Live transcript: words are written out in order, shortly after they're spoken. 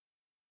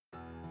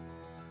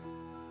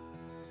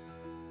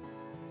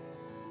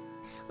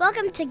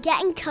Welcome to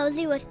Getting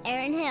Cozy with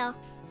Erin Hill.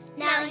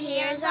 Now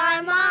here's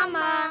our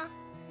mama.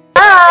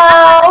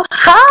 Hello.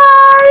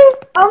 Hi.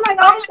 Oh my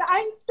gosh,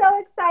 I'm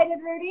so excited,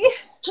 Rudy.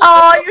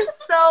 Oh, you're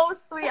so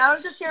sweet. I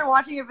was just here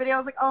watching your video. I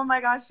was like, oh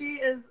my gosh, she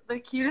is the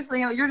cutest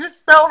thing. You're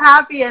just so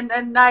happy and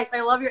nice.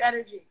 I love your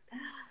energy.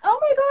 Oh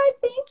my God,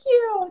 thank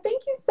you.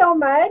 Thank you so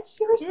much.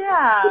 You're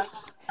Yeah. so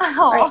sweet.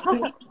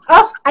 Right.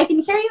 Oh, I can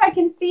hear you. I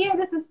can see you.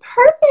 This is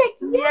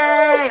perfect.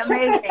 Yay.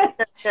 Amazing.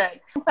 Good.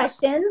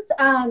 Questions.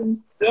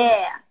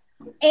 Yeah.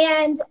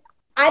 And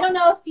I don't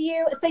know if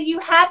you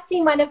have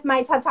seen one of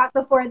my TED Talks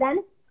before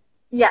then?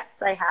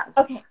 Yes, I have.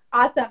 Okay,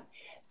 awesome.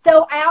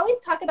 So I always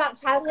talk about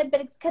childhood,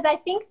 but because I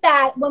think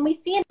that when we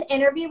see an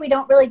interview, we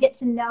don't really get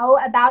to know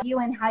about you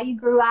and how you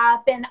grew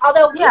up. And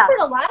although we've heard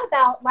a lot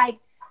about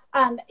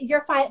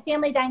your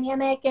family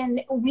dynamic,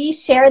 and we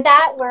share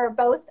that. We're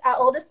both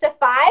oldest of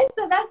 5,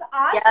 so that's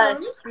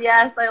awesome.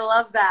 Yes, I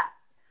love that.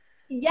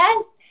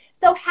 Yes.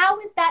 So how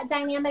was that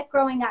dynamic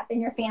growing up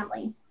in your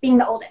family, being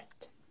the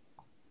oldest?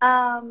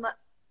 I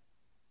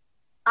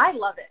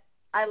love it.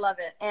 I love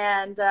it.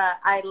 And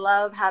I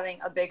love having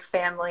a big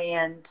family,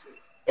 and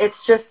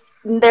it's just,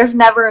 there's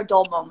never a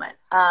dull moment.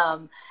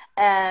 And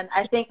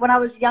I think when I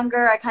was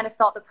younger, I kind of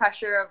felt the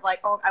pressure of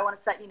like, oh, I want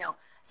to set,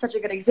 such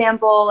a good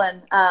example.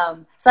 And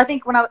so I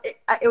think when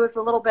it was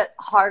a little bit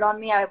hard on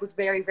me. I was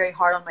very, very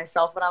hard on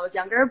myself when I was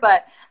younger.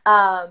 But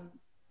now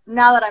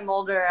that I'm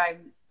older,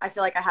 I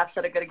feel like I have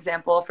set a good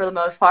example for the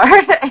most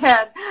part.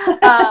 And,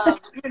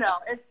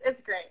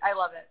 it's great. I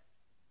love it.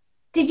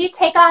 Did you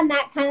take on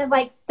that kind of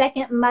like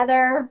second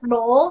mother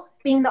role,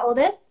 being the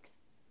oldest?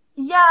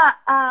 Yeah,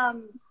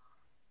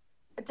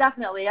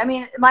 definitely. I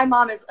mean, my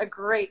mom is a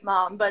great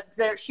mom, but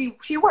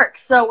she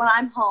works. So when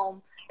I'm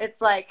home,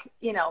 it's like,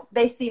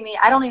 they see me.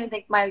 I don't even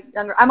think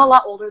I'm a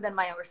lot older than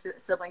my younger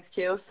siblings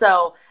too.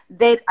 So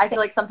I feel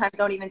like sometimes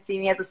don't even see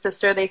me as a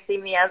sister. They see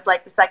me as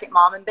like the second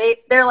mom, and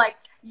they're like,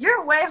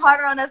 you're way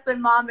harder on us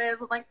than mom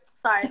is. I'm like,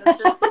 sorry, that's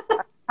just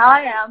how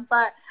I am.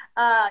 But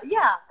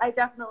yeah, I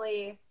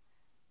definitely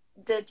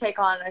did take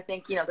on, I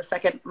think, the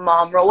second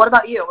mom role. What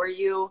about you?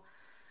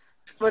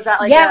 Was that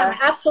like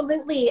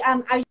absolutely. I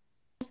was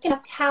just gonna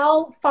ask,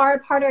 how far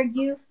apart are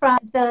you from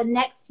the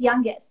next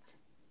youngest?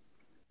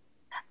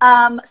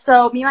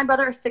 So me and my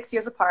brother are 6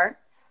 years apart,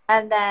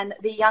 and then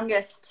the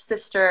youngest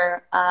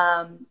sister,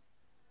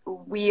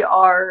 we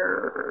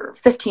are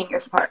 15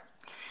 years apart.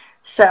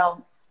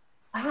 So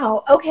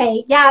wow.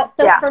 Okay. Yeah.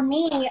 So for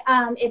me,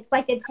 it's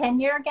like a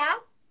 10-year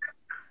gap.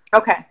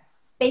 Okay.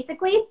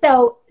 Basically.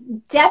 So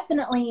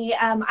definitely,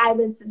 I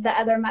was the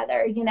other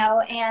mother,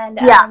 and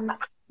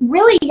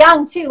really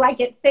young too,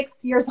 like at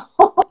 6 years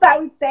old, I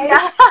would say.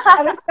 Yeah.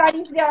 I was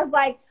starting to do, I was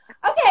like,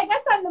 okay, I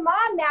guess I'm the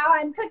mom now.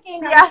 I'm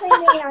cooking, I'm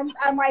cleaning.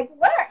 I'm like,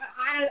 what?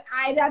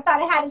 I thought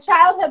I had a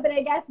childhood, but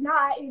I guess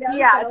not,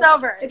 Yeah, so it's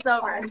over. It's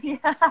over.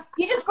 Yeah.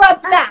 You just grow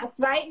up fast,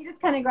 right? You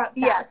just kind of grow up fast.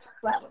 Yes.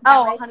 Right?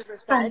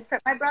 100%. It's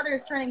great. My brother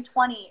is turning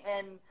 20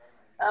 in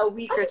a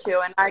week or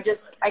two, and I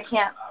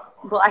can't.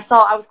 Well, I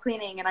was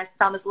cleaning and I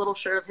found this little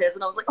shirt of his,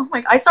 and I was like, oh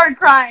my God, I started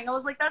crying. I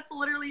was like, that's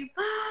literally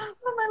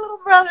my little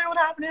brother. What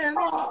happened to him?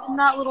 He's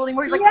not little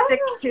anymore. He's like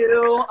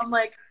 6'2". I'm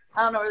like,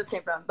 I don't know where this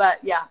came from, but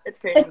yeah, it's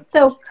crazy. It's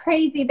so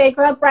crazy. They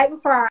grow up right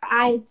before our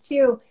eyes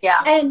too.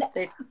 Yeah. And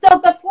so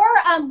before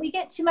we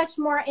get too much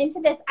more into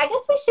this, I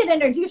guess we should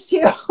introduce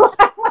you. Yeah,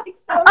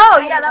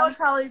 that would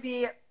probably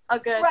be a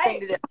good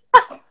thing to do.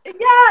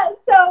 Yeah.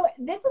 So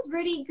this is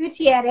Rudy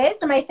Gutierrez.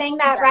 Am I saying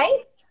that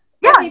right?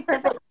 Yeah. Okay,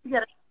 perfect.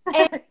 Yeah.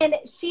 And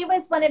she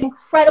was one of the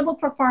incredible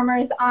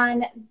performers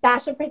on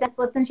Bachelor Presents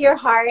Listen to Your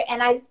Heart,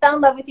 and I just fell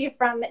in love with you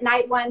from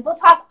night one. We'll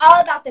talk all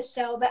about the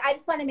show, but I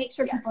just want to make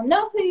sure people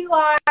know who you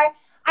are. I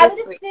would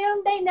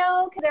assume they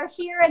know because they're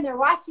here and they're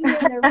watching you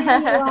and they're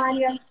reading you on.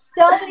 You have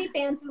so many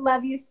fans who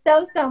love you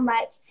so, so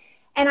much,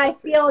 and I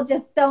feel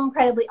just so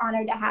incredibly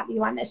honored to have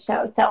you on this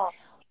show. So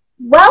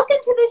welcome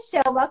to the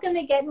show. Welcome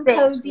to Getting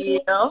Cozy.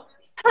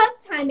 Tub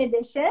Time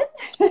edition.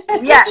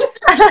 Yes.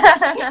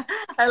 I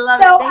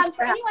love it.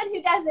 For anyone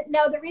who doesn't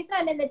know, the reason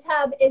I'm in the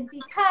tub is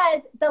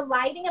because the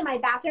lighting in my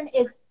bathroom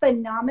is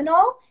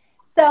phenomenal.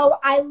 So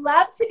I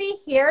love to be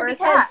here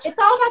because it's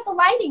all about the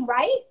lighting,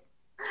 right?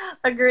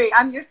 Agree.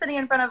 You're sitting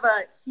in front of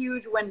a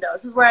huge window.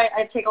 This is where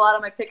I take a lot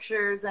of my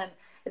pictures, and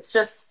it's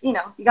just, you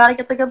got to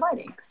get the good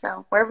lighting.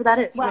 So wherever that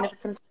is, even if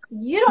it's in.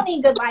 You don't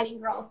need good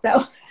lighting, girl.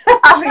 So.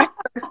 Oh, you're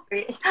so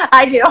sweet.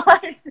 I do.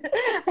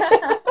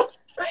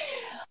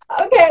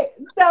 Okay,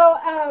 so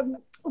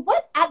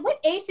at what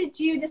age did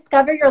you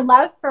discover your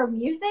love for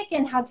music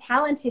and how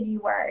talented you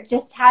were?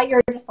 Just how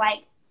you're just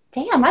like,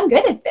 damn, I'm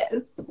good at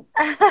this.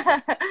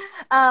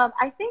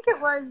 I think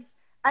it was,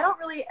 I don't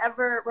really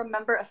ever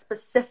remember a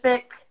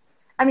specific,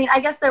 I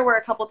guess there were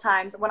a couple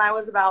times when I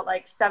was about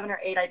like 7 or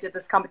 8, I did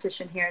this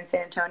competition here in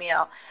San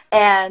Antonio,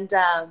 and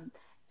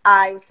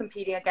I was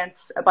competing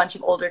against a bunch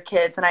of older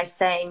kids, and I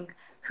sang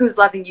Who's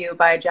Loving You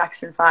by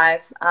Jackson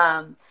 5.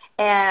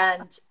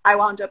 And I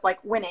wound up like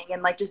winning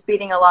and like just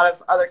beating a lot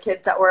of other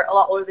kids that were a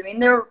lot older than me.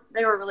 And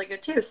they were really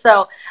good too.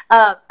 So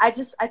I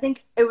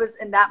think it was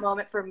in that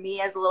moment for me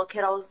as a little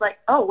kid, I was like,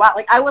 oh wow,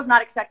 like I was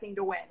not expecting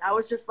to win. I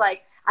was just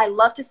like, I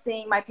love to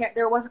sing.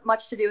 There wasn't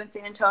much to do in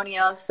San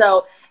Antonio,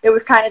 so it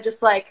was kind of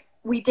just like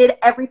we did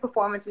every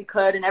performance we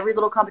could and every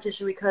little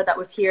competition we could that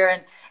was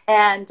here,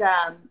 and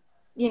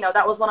you know,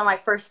 that was one of my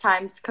first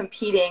times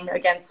competing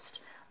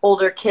against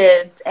older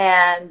kids,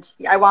 and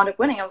I wound up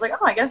winning. I was like,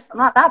 oh, I guess I'm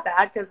not that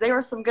bad, because there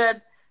were some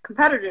good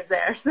competitors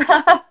there. So.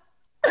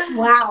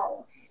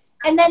 Wow.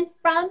 And then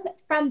from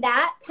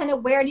that, kind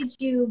of where did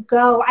you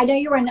go? I know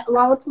you were in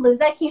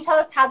Lollapalooza. Can you tell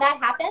us how that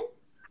happened?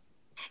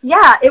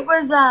 Yeah, it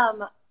was,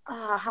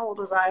 how old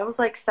was I? I was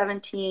like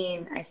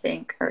 17, I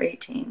think, or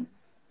 18.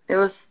 It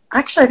was,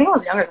 actually, I think I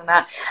was younger than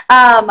that.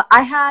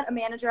 I had a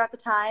manager at the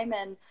time,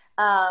 and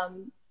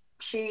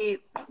she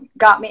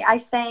got me. I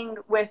sang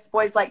with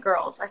Boys Like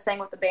Girls. I sang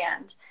with the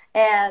band,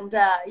 and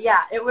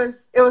yeah, it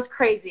was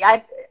crazy.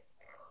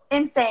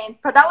 Insane.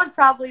 But that was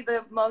probably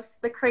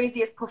the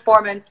craziest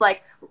performance,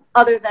 like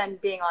other than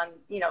being on,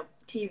 you know,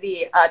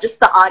 TV. Just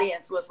the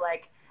audience was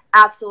like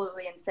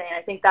absolutely insane.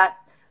 I think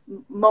that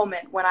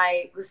moment when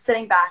I was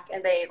sitting back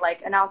and they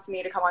like announced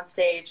me to come on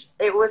stage,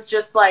 it was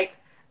just like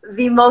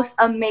the most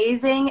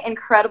amazing,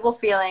 incredible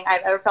feeling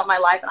I've ever felt in my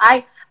life. And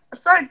I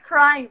started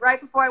crying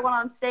right before I went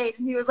on stage,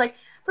 and he was like,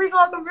 "Please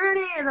welcome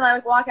Rudy," and then I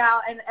like walk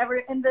out, and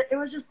it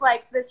was just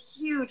like this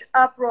huge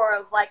uproar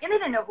of like, and they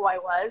didn't know who I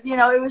was, you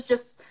know, it was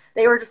just,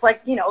 they were just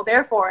like, you know,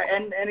 there for it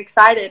and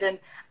excited, and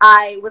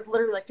I was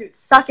literally like, dude,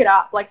 suck it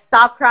up, like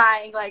stop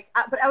crying, like,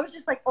 but I was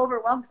just like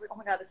overwhelmed, like, oh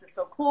my god, this is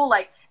so cool,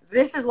 like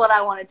this is what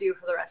I want to do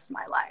for the rest of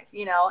my life,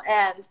 you know,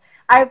 and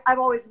I've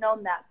always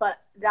known that, but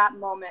that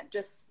moment,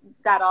 just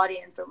that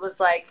audience, it was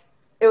like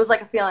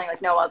a feeling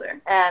like no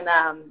other. And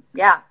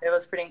yeah, it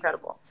was pretty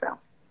incredible. So.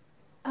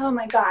 Oh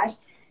my gosh.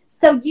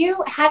 So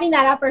you having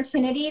that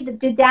opportunity,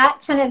 did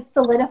that kind of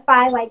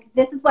solidify, like,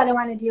 this is what I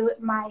want to do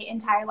my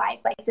entire life?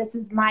 Like, this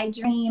is my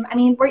dream. I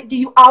mean, did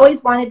you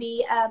always want to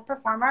be a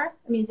performer,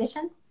 a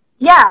musician?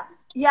 Yeah.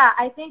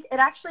 I think it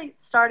actually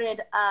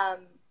started,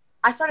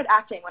 I started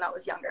acting when I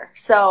was younger.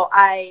 So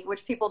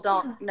which people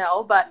don't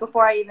know, but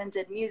before I even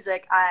did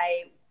music,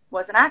 I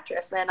was an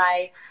actress, and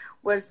I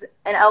was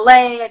in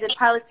LA. I did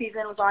pilot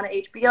season, was on an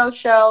HBO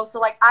show.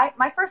 So like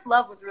my first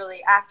love was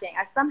really acting.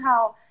 I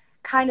somehow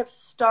kind of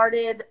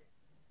started,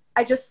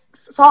 I just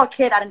saw a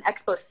kid at an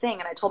expo sing,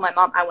 and I told my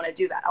mom I want to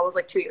do that. I was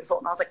like 2 years old,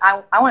 and I was like,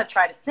 I want to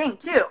try to sing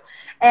too.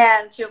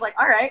 And she was like,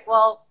 all right,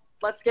 well,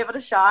 let's give it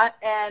a shot.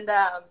 And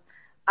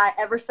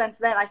ever since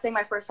then, I sang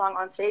my first song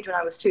on stage when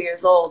I was 2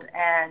 years old.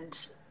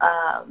 And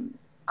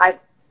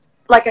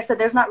like I said,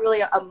 there's not really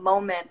a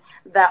moment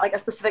that, like a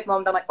specific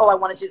moment that I'm like, oh, I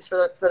want to do this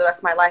for the rest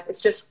of my life. It's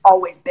just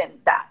always been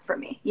that for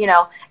me, you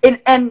know,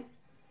 and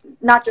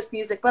not just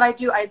music, but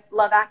I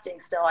love acting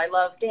still. I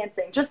love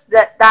dancing, just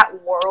that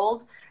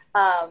world.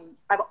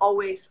 I've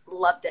always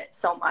loved it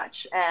so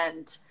much.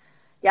 And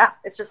yeah,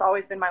 it's just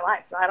always been my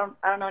life. So I don't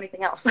know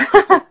anything else.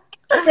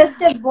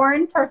 Just a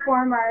born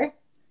performer.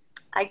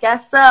 I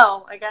guess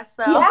so.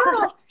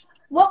 Yeah.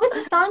 What was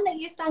the song that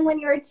you sang when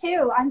you were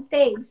 2 on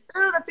stage?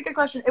 Oh, that's a good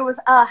question. It was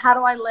How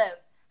Do I Live?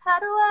 How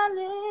do I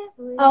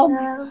live without Oh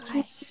my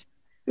gosh.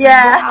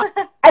 Yeah.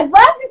 Wow. I'd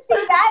love to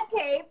see that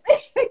tape.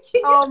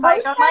 Oh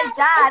my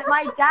god,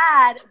 my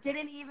dad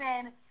didn't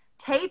even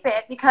tape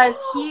it because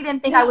he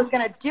didn't think I was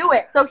gonna do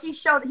it. So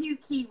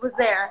he was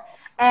there,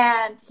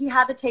 and he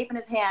had the tape in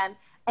his hand,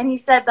 and he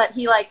said that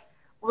he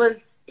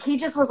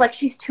just was like,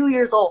 she's 2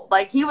 years old.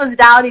 Like, he was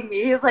doubting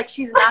me. He was like,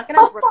 she's not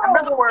gonna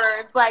remember the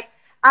words. Like,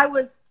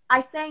 I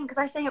sang, because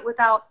I sang it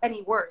without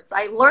any words.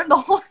 I learned the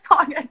whole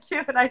song at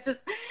 2,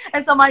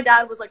 and so my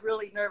dad was like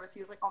really nervous. He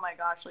was like, oh my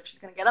gosh, like she's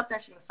gonna get up there,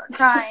 she's gonna start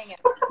crying, and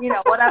you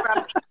know, whatever.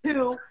 I'm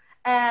 2,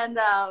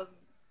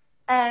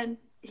 and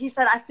he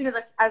said as soon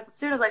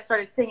as I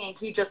started singing,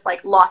 he just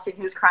like lost it.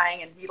 He was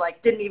crying, and he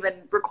like didn't even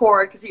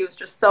record because he was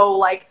just so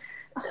like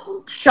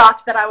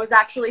shocked that I was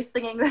actually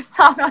singing this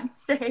song on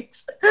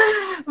stage.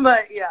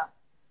 But yeah,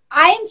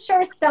 I am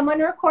sure someone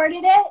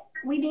recorded it.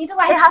 We need to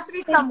it has to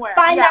be somewhere.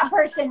 Find that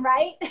person,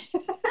 right?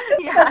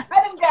 Yeah. So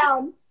put him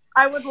down.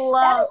 I would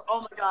love. Oh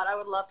my god, I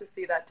would love to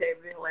see that tape.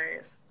 It'd be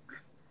hilarious.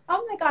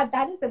 Oh my god,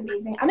 that is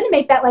amazing. I'm gonna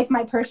make that like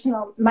my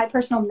personal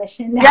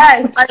mission now.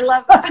 Yes, I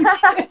love that.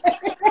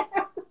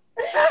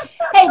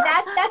 Hey,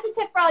 that's a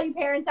tip for all you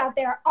parents out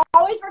there.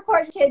 Always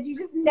record your kids. You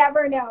just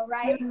never know,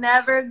 right? You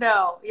never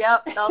know.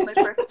 Yep, that was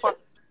my first report.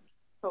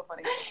 So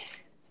funny.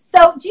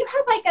 So do you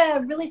have like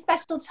a really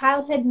special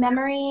childhood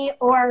memory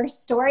or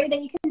story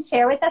that you can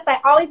share with us?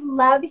 I always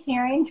love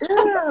hearing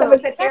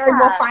someone said, Erin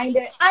will find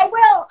it. I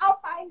will.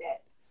 I'll find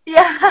it.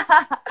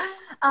 Yeah.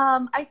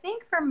 I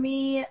think for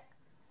me,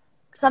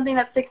 something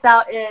that sticks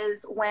out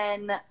is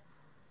when,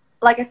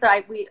 like I said,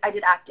 I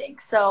did acting.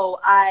 So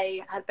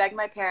I had begged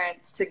my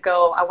parents to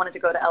go. I wanted to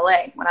go to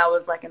LA when I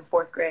was like in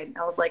 4th grade.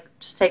 I was like,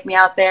 just take me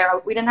out there.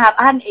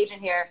 I had an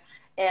agent here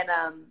in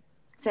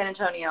San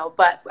Antonio,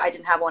 but I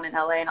didn't have one in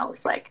LA, and I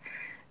was like,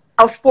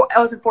 I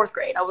was in fourth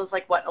grade. I was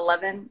like, what,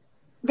 11?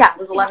 Yeah, I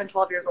was 11,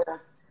 12 years old.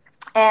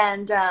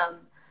 And,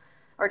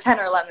 or 10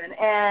 or 11.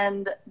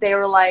 And they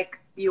were like,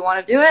 you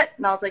want to do it?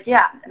 And I was like,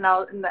 yeah. And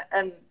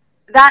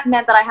that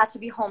meant that I had to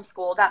be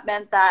homeschooled. That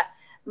meant that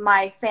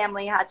my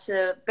family had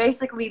to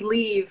basically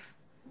leave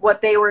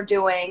what they were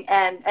doing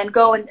and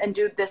go and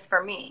do this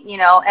for me, you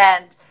know?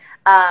 And,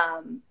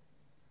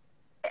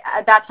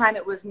 at that time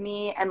it was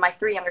me and my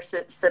 3 younger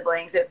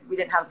siblings. We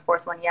didn't have the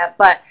 4th one yet,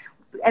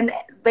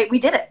 we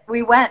did it.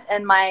 We went,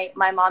 and my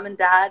mom and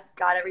dad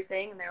got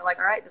everything, and they were like,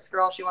 all right, this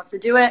girl, she wants to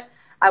do it.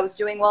 I was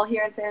doing well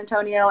here in San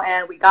Antonio,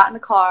 and we got in the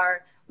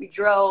car, we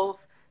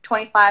drove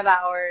 25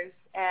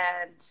 hours,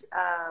 and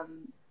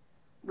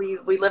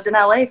we lived in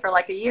LA for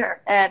like a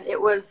year, and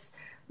it was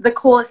the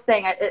coolest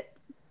thing.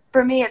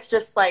 For me, it's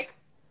just like,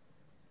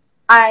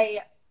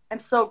 I'm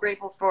so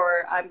grateful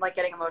for, I'm like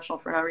getting emotional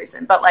for no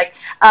reason, but like,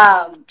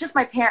 just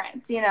my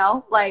parents, you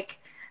know, like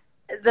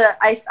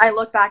I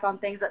look back on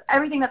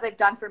everything that they've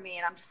done for me,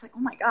 and I'm just like, oh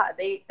my God,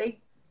 they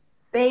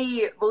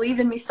believed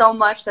in me so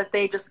much that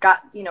they just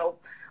got, you know,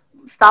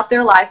 stopped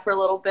their life for a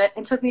little bit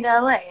and took me to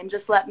LA and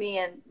just let me,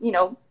 and, you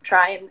know,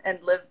 try and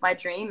live my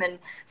dream and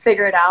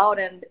figure it out.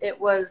 And it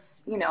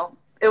was, you know,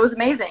 it was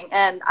amazing.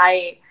 And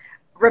I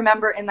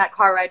remember in that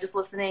car ride just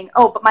listening.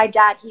 Oh, but my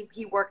dad,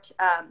 he worked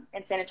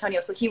in San Antonio,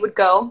 so he would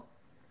go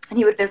and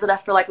he would visit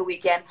us for like a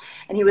weekend,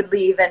 and he would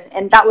leave,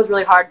 and that was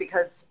really hard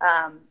because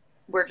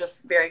we're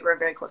a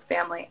very close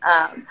family.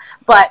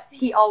 But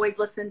he always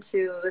listened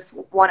to this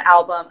one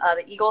album,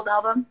 the Eagles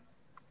album.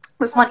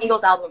 This one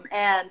Eagles album,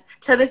 and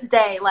to this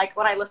day, like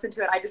when I listen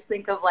to it, I just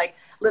think of like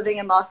living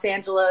in Los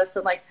Angeles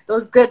and like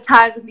those good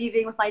times of me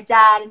being with my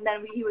dad, and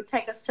then he would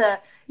take us to,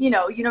 you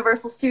know,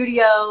 Universal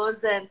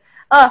Studios, and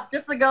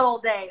just the good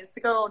old days,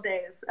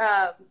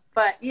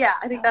 but yeah,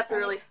 I think that's a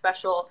really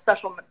special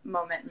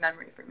moment and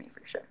memory for me,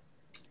 for sure.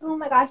 Oh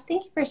my gosh,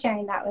 thank you for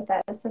sharing that with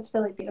us. That's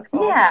really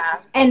beautiful. Yeah.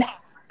 And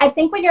I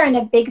think when you're in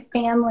a big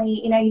family,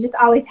 you know, you just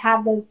always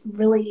have those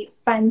really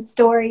fun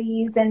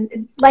stories.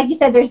 And like you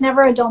said, there's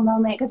never a dull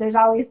moment because there's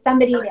always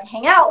somebody to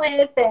hang out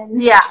with.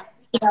 And, yeah,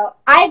 you know,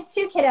 I have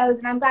 2 kiddos,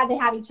 and I'm glad they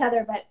have each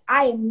other, but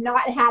I am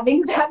not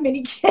having that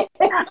many kids.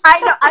 I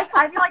know.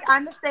 I feel like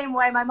I'm the same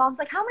way. My mom's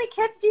like, how many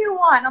kids do you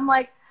want? I'm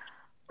like,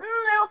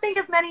 I don't think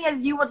as many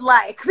as you would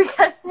like,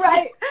 because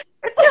right.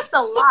 It's just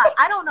a lot.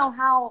 I don't know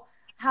how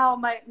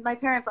my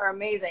parents are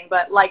amazing,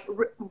 but like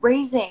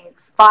raising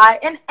 5,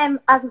 and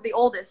as of the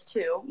oldest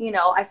too, you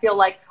know, I feel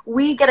like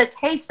we get a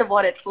taste of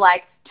what it's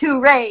like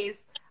to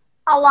raise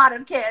a lot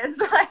of kids.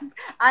 Like,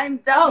 I'm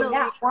definitely,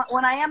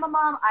 when I am a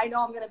mom, I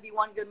know I'm going to be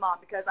one good mom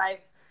because I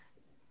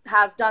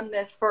have done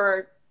this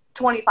for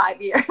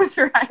 25 years,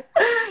 right?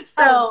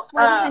 So,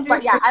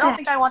 but yeah, I don't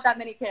think I want that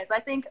many kids. I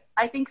think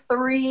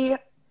 3,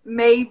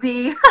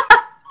 maybe,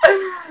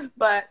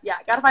 but yeah,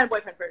 got to find a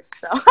boyfriend first,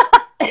 so.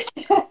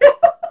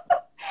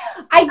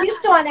 I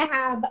used to want to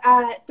have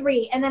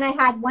 3, and then I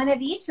had 1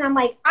 of each, and I'm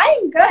like,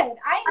 I'm good.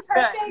 I'm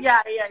perfect. Good.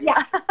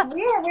 Yeah.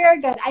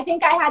 We're good. I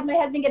think I had my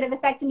husband get a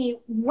vasectomy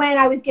when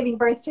I was giving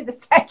birth to the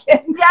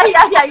second.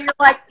 Yeah. You're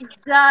like,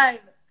 done.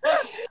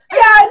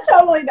 Yeah, I'm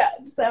totally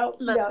done. So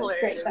that's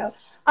hilarious. Great,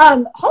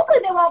 though. Hopefully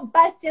they won't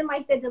bust in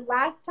like they did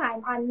last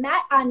time on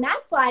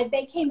Matt's live.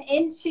 They came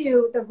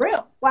into the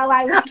room while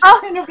I was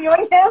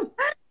interviewing him.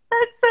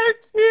 That's so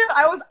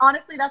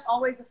cute. That's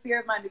always a fear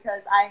of mine,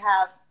 because I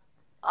have,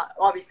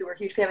 obviously we're a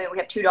huge family and we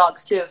have 2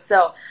 dogs too.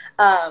 So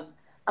I'm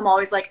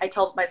always like, I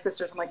tell my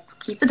sisters, I'm like,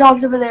 keep the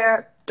dogs over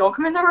there. Don't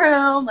come in the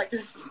room. Like,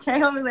 just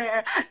stay over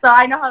there. So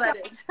I know how that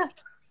is.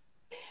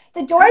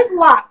 The door is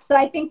locked, so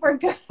I think we're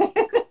good.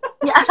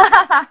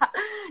 Yeah.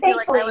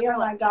 Thankfully, oh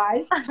my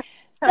gosh.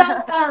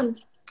 So,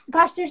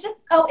 gosh, there's just,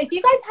 if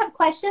you guys have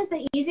questions,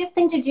 the easiest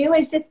thing to do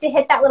is just to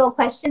hit that little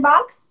question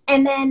box.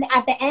 And then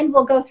at the end,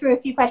 we'll go through a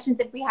few questions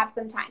if we have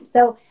some time.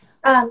 So,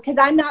 because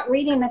I'm not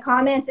reading the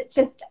comments, it's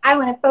just, I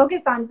want to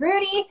focus on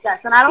Rudy.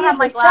 Yes, and I don't have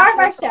my glasses. Star of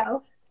our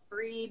show.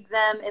 Read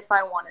them if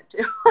I wanted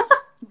to.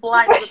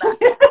 Blind as a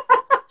bat.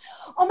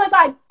 Oh my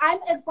God, I'm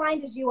as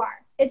blind as you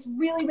are. It's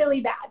really,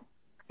 really bad.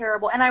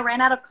 Terrible. And I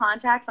ran out of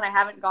contacts, and I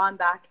haven't gone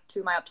back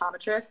to my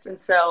optometrist. And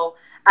so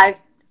I've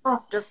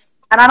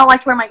and I don't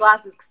like to wear my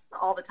glasses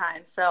all the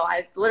time. So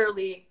I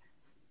literally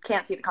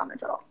can't see the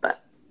comments at all.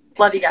 But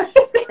love you guys.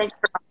 Thank you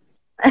for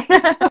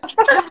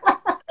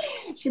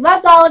She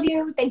loves all of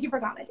you. Thank you for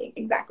commenting.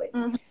 Exactly.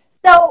 Mm-hmm.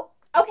 So,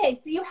 okay.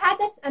 So you had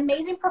this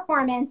amazing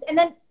performance, and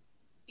then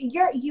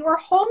you were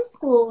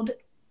homeschooled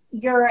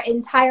your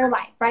entire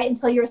life, right?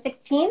 Until you were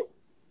 16?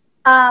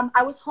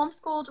 I was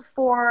homeschooled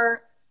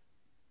for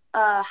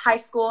high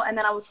school, and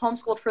then I was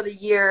homeschooled for the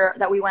year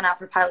that we went out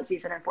for pilot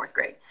season in 4th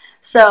grade.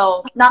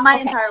 So not my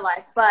entire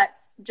life, but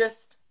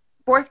just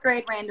 4th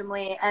grade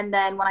randomly. And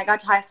then when I got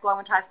to high school, I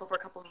went to high school for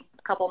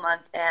a couple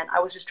months, and I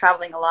was just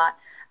traveling a lot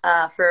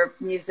for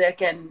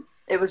music. And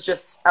it was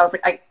just, I was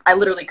like, I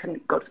literally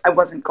couldn't go I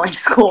wasn't going to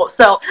school.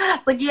 So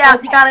it's like, yeah,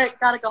 you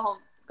gotta go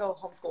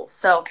homeschool.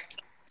 So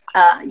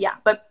yeah,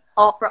 but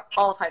all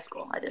of high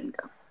school, I didn't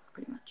go,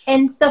 pretty much.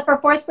 And so for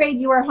 4th grade,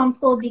 you were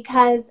homeschooled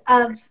because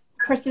of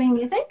pursuing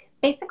music,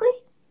 basically?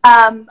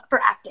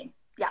 For acting.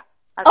 Yeah.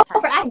 Oh,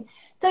 for acting.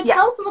 So yes.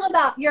 Tell us a little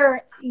about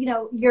your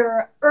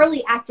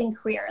early acting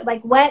career.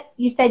 Like what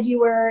you said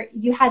you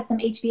had some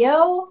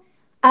HBO.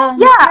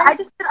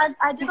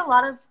 I did a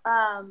lot of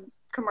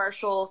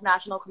commercials,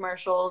 national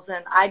commercials,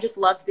 and I just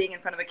loved being in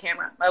front of a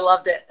camera. I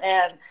loved it.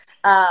 And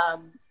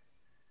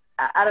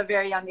at a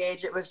very young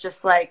age, it was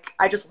just like,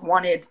 I just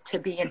wanted to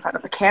be in front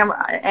of a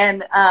camera.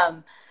 And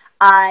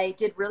I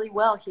did really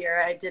well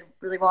here. I did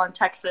really well in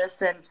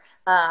Texas. And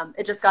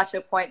it just got to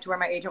a point to where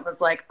my agent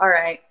was like, all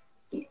right,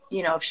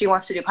 if she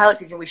wants to do pilot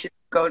season, we should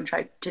go and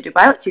try to do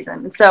pilot season.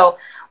 And so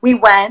we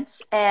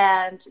went,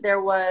 and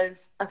there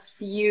was a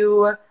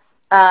few,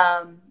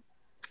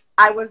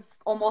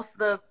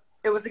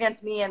 it was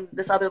against me and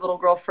this other little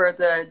girl for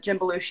the Jim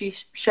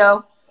Belushi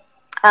show.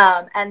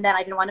 And then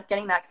I didn't wind up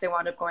getting that because I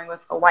wound up going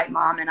with a white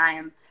mom, and I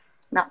am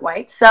not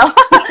white. So,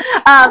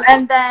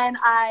 and then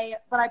I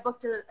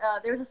booked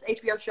there was this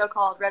HBO show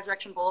called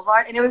Resurrection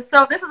Boulevard, and this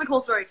is a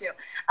cool story too.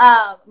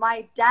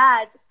 My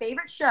dad's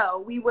favorite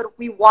show,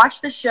 we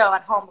watched the show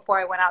at home before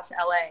I went out to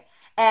LA.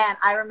 And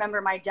I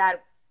remember my dad,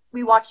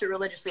 we watched it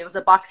religiously. It was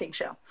a boxing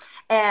show.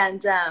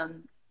 And,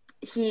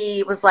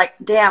 he was like,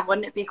 damn,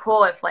 wouldn't it be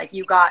cool if like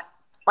you got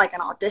like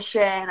an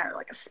audition or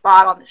like a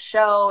spot on the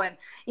show? And,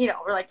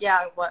 we're like,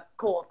 yeah, what?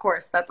 Cool. Of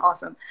course. That's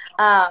awesome.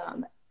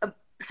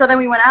 So then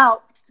we went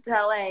out to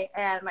LA,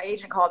 and my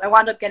agent called. I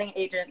wound up getting an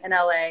agent in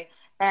LA,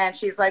 and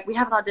she's like, we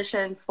have an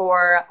audition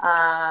for,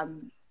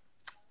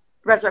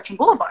 Resurrection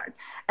Boulevard.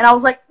 And I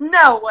was like,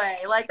 no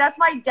way. Like, that's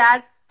my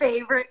dad's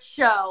favorite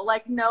show.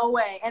 Like, no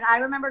way. And I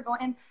remember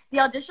going, and the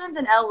auditions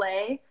in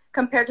LA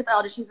compared to the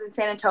auditions in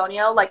San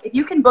Antonio, like if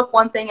you can book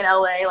one thing in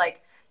LA,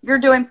 like you're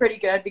doing pretty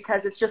good,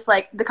 because it's just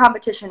like the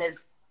competition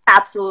is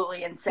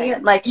absolutely insane. Yeah.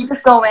 Like you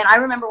just go in. I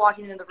remember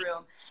walking into the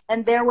room,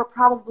 and there were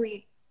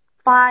probably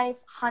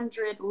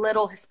 500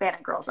 little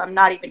Hispanic girls. I'm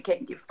not even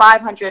kidding you.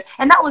 500.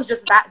 And that was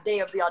just that day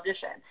of the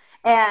audition.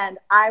 And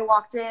I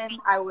walked in,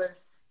 I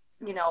was,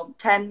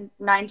 10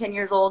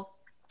 years old.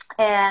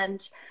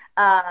 And,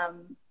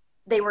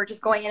 they were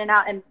just going in and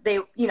out, and they,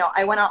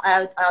 I went out,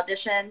 I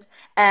auditioned,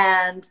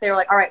 and they were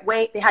like, all right,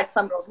 wait. They had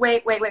some girls,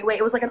 wait.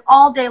 It was like an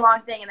all day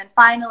long thing. And then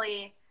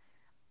finally,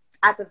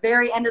 at the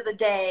very end of the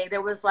day,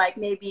 there was like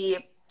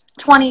maybe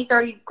 20,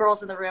 30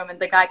 girls in the room, and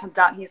the guy comes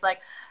out, and he's like,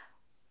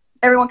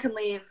 everyone can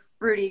leave.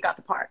 Rudy got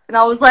the part. And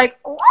I was like,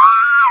 what?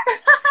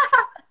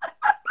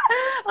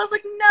 I was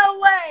like, no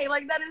way.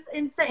 Like, that is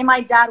insane. And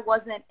my dad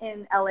wasn't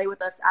in LA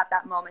with us at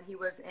that moment. He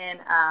was in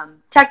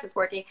Texas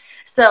working.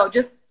 So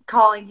just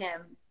calling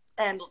him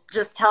and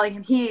just telling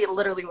him, he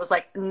literally was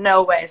like,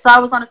 no way. So I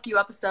was on a few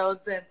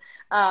episodes, and,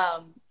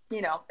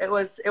 it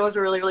was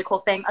a really, really cool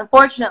thing.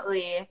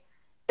 Unfortunately,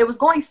 it was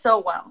going so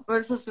well. It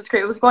was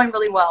great. It was going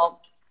really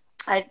well.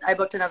 I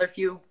booked another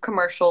few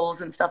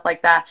commercials and stuff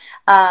like that.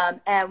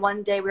 And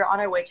one day we were on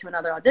our way to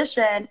another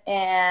audition,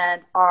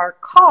 and our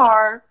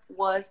car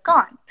was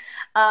gone.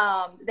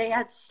 They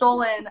had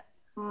stolen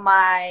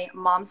my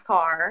mom's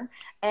car,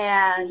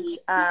 and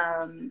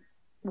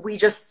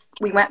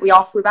we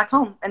all flew back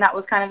home, and that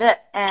was kind of it.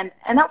 And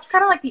that was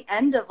kind of like the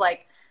end of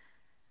like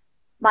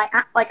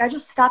I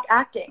just stopped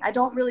acting. I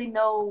don't really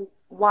know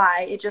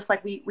why. It just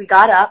like we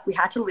got up, we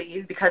had to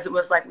leave because it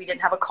was like we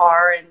didn't have a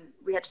car, and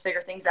we had to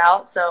figure things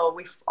out. So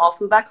we all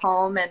flew back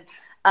home, and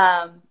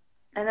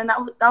then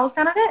that was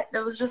kind of it. It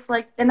was just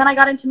like, and then I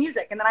got into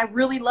music, and then I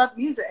really loved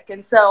music.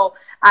 And so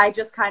I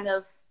just kind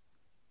of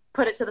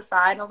put it to the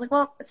side, and I was like,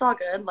 well, it's all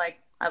good. Like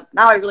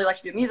now I really like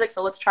to do music,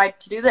 so let's try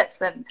to do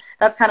this. And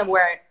that's kind of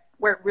where it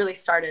really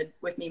started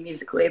with me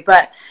musically.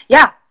 But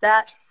yeah,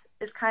 that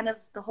is kind of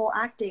the whole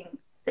acting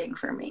thing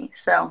for me.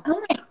 So.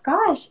 Oh my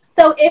gosh.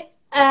 So if,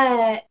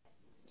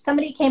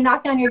 somebody came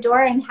knocking on your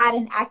door and had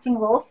an acting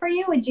role for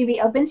you, would you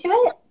be open to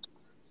it?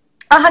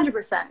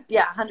 100%.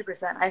 Yeah,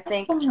 100%. I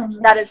think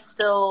that is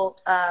still,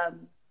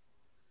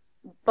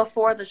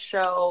 before the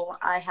show,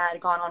 I had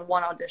gone on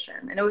one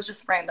audition, and it was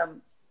just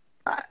random.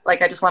 I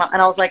just went on,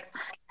 and I was like,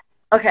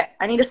 okay,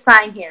 I need a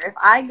sign here. If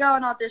I go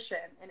and audition,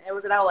 and it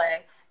was in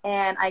LA,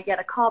 and I get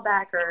a call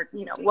back or,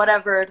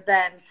 whatever,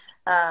 then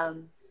I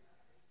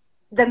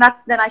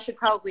should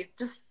probably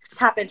just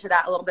tap into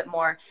that a little bit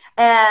more.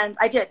 And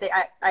I did.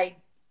 I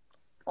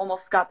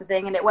almost got the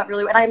thing, and it went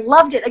really well. And I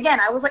loved it.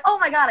 Again, I was like, oh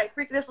my God,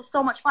 this was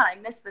so much fun. I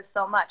missed this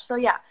so much. So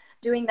yeah,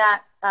 doing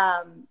that,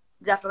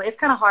 definitely. It's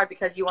kind of hard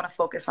because you want to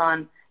focus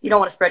on, you don't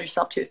want to spread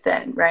yourself too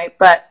thin, right?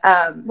 But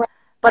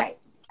right.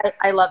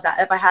 I love that.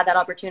 If I had that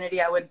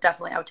opportunity, I would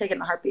take it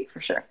in a heartbeat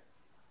for sure.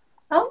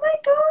 Oh my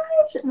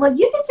gosh. Well,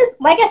 you can just,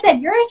 like I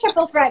said, you're a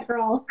triple threat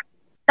girl.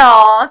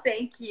 Oh,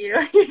 thank you.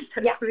 You're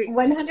so sweet.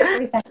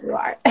 100% you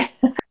are.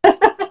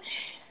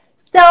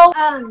 So,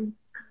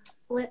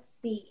 let's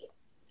see.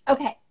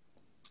 Okay.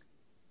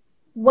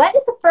 What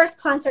is the first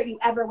concert you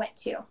ever went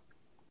to?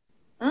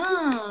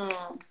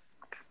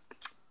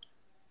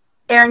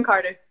 Aaron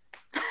Carter.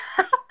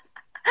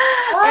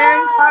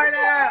 Aaron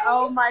Carter.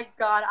 Oh my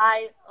God.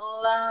 I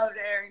loved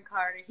Aaron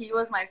Carter. He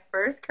was my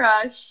first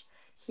crush.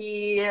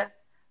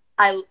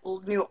 I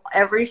knew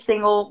every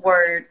single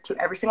word to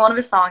every single one of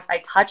his songs. I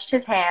touched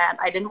his hand.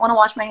 I didn't want to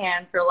wash my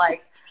hand for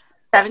like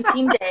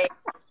 17 days.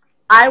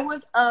 I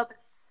was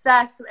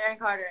obsessed with Aaron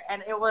Carter,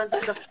 and it was the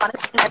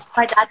funnest thing.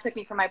 My dad took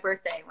me for my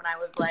birthday when I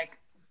was like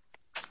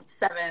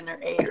 7 or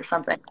 8 or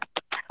something.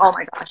 Oh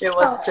my gosh, it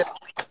was just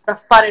the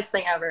funnest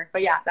thing ever.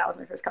 But yeah, that was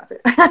my first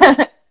concert.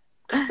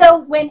 So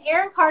when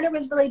Aaron Carter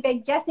was really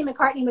big, Jesse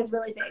McCartney was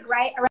really big,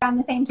 right? Around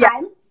the same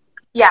time?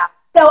 Yeah.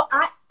 So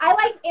I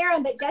liked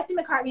Aaron, but Jesse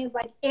McCartney is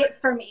like it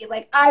for me.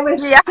 Like I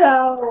was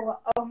so,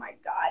 oh my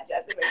God,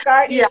 Jesse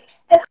McCartney. Yeah.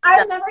 And I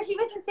remember he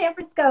was in San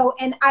Francisco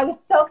and I was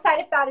so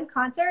excited about his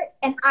concert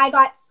and I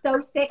got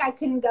so sick I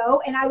couldn't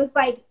go and I was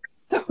like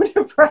so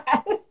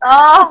depressed.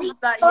 Oh,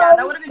 that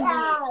would have been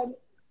me.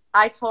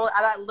 I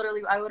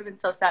would have been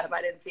so sad if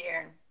I didn't see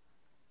Aaron.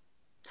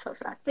 So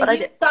sad. So but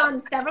you saw him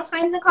several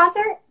times in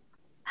concert?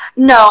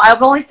 No, I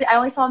only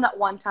saw him that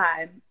one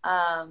time.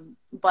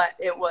 But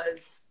it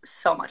was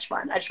so much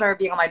fun. I just remember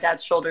being on my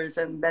dad's shoulders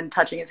and then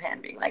touching his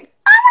hand, being like,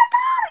 "Oh my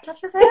God, I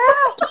touched his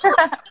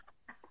hand."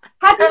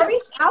 Have you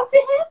reached out to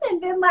him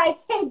and been like,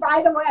 "Hey,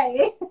 by the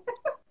way"?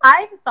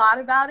 I've thought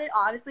about it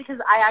honestly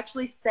because I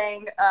actually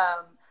sang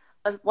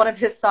one of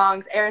his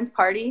songs, "Aaron's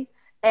Party."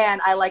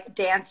 And I like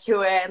danced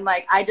to it, and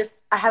like I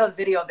have a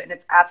video of it, and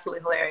it's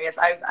absolutely hilarious.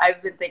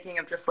 I've been thinking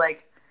of just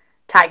like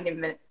tagging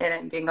him in it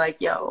and being like,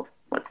 "Yo,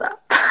 what's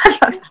up?"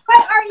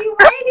 What are you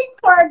waiting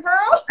for,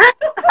 girl?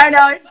 I know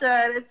I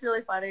should. It's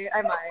really funny.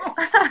 I might.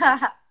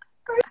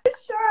 For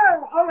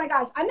sure. Oh my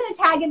gosh, I'm gonna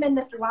tag him in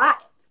this live.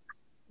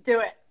 Do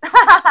it.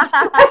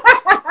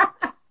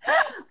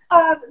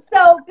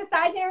 So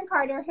besides Aaron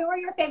Carter, who are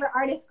your favorite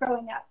artists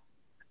growing up?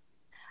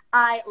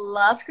 I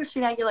loved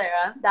Christina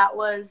Aguilera. That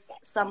was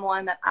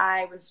someone that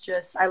I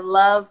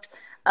loved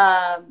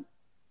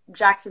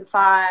Jackson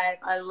 5.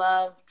 I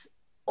loved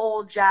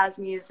old jazz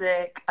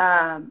music.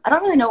 I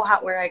don't really know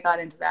where I got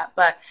into that,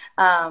 but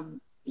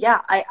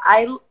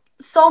I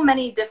so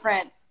many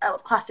different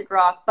classic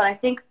rock, but I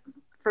think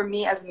for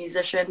me as a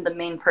musician, the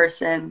main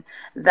person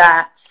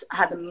that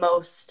had the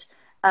most,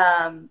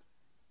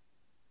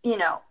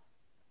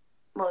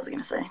 what was I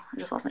going to say? I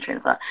just lost my train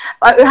of thought.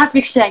 It has to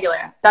be Christina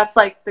Aguilera. That's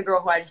like the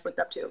girl who I just looked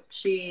up to.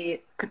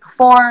 She could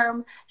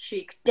perform,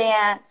 she could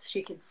dance,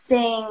 she could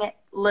sing,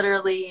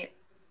 literally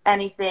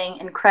anything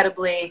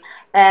incredibly.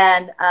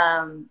 And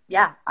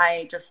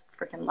I just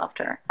freaking loved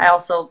her. I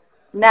also,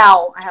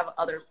 now I have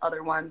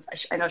other ones.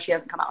 I know she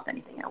hasn't come out with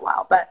anything in a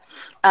while, but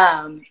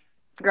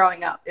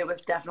growing up,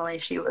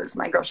 she was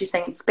my girl. She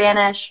sang in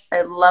Spanish.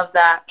 I love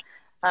that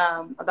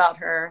about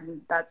her.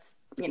 That's,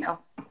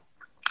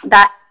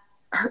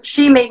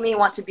 she made me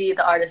want to be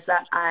the artist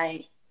that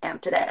I am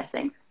today, I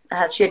think.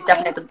 She had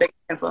definitely had the biggest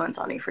influence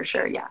on me for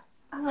sure, yeah.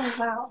 Oh,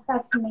 wow.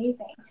 That's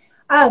amazing.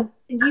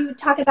 You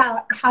talk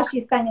about how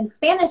she sang in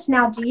Spanish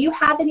now. Do you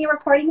have any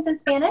recordings in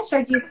Spanish,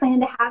 or do you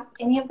plan to have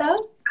any of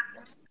those?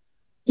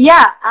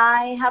 Yeah,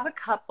 I have a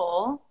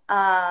couple.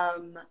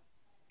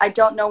 I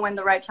don't know when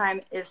the right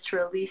time is to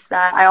release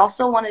that. I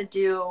also want to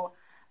do,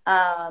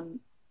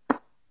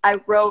 I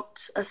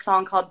wrote a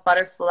song called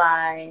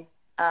Butterfly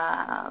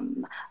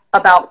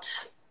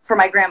for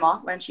my grandma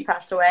when she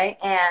passed away,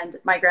 and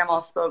my grandma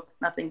spoke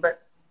nothing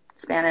but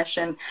Spanish,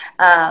 and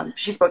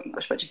she spoke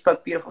English, but she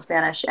spoke beautiful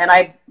Spanish, and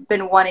I've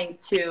been wanting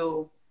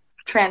to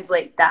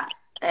translate that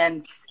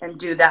and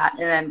do that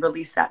and then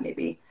release that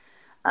maybe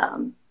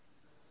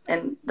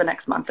in the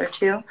next month or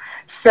two.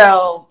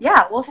 So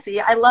yeah, we'll see.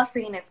 I love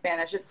singing in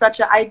Spanish. It's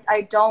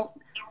I don't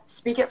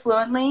speak it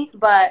fluently,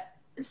 but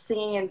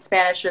singing in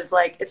Spanish is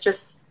like,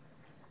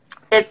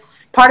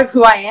 it's part of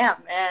who I am,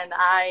 and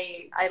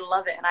I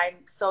love it, and I'm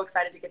so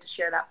excited to get to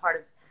share that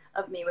part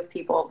of me with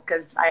people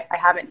because I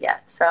haven't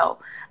yet. So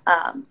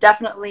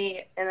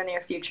definitely in the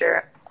near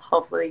future,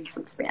 hopefully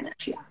some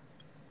Spanish, yeah.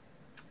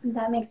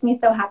 That makes me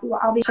so happy. Well,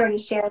 I'll be sure to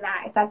share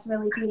that. That's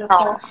really beautiful.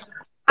 Oh,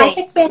 I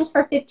took Spanish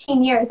for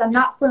 15 years. I'm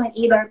not fluent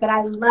either, but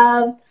I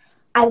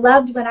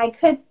loved when I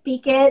could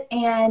speak it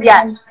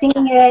and sing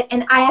it,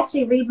 and I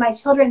actually read my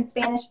children's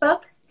Spanish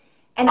books,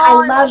 and I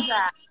love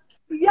that.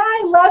 Yeah,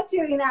 I love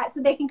doing that,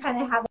 so they can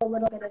kind of have a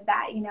little bit of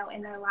that, in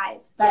their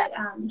life. But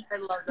I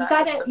love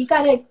that. You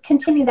gotta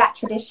continue that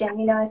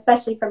tradition,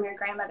 especially from your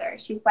grandmother.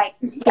 She's like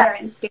here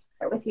in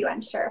spirit with you,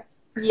 I'm sure.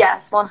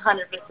 Yes,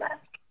 100%.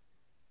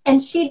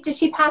 And did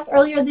she pass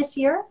earlier this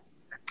year?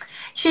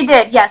 She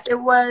did. Yes, it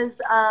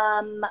was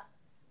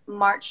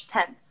March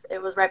 10th.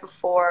 It was right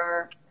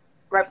before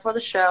the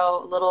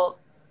show, a little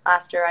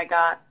after I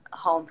got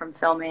home from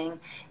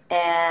filming.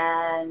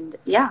 And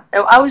yeah,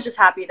 I was just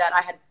happy that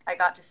I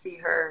got to see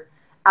her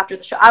after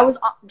the show.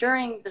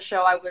 During the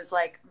show, I was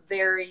like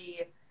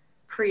very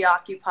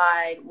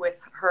preoccupied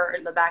with her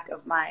in the back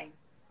of my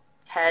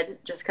head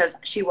just because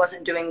she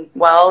wasn't doing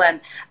well, and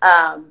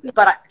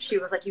she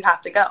was like, you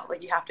have to go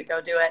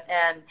do it,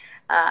 and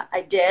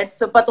I did.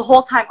 So but the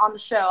whole time on the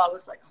show I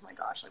was like, oh my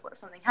gosh, like what if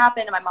something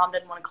happened, and my mom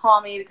didn't want to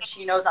call me because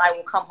she knows I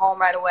will come home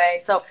right away.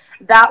 So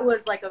that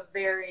was like a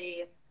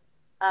very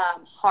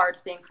hard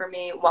thing for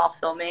me while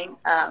filming.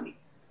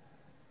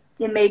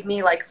 it made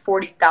me like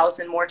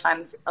 40,000 more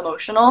times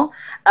emotional.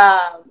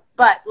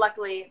 But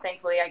luckily,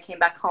 thankfully, I came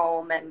back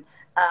home and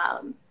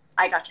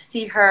I got to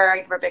see her,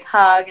 give her a big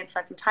hug, and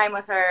spend some time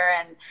with her.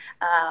 And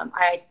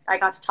I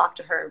got to talk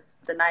to her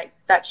the night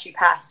that she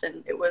passed,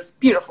 and it was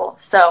beautiful.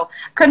 So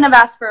couldn't have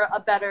asked for a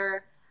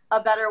better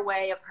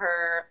way of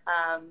her,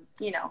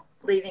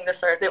 leaving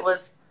this earth. It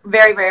was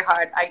very, very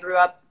hard. I grew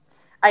up.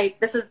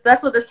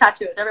 That's what this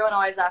tattoo is. Everyone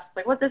always asks,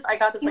 like, I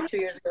got this like 2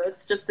 years ago.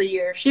 It's just the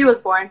year she was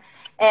born,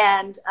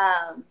 and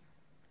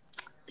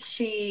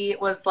she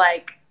was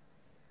like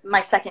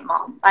my second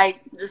mom.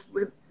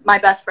 My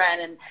best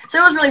friend, and so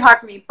it was really hard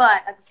for me.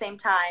 But at the same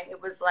time,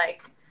 it was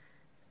like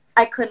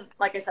I couldn't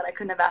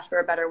have asked for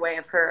a better way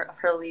of her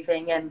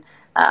leaving, and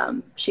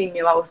she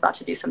knew I was about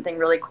to do something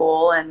really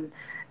cool, and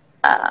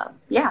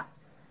yeah.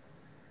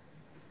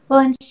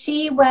 Well, and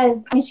she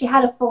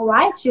had a full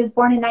life. She was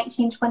born in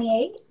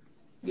 1928.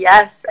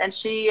 Yes, and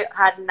she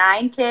had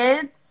 9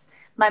 kids.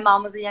 My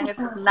mom was the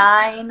youngest of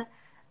 9.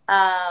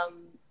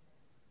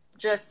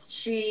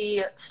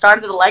 She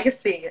started a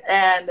legacy,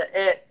 and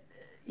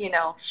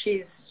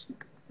she's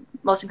the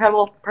most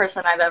incredible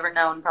person I've ever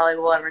known, probably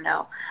will ever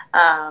know.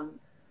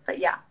 But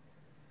yeah.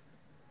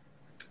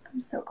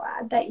 I'm so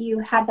glad that you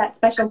had that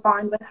special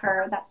bond with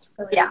her. That's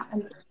really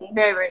amazing.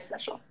 Very, very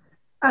special.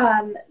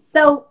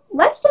 So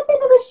let's jump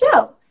into the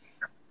show.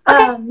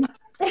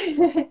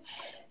 Okay.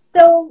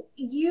 So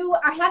you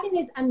are having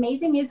these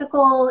amazing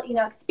musical,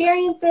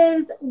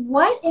 experiences.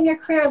 What in your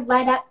career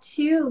led up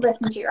to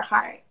Listen to Your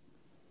Heart?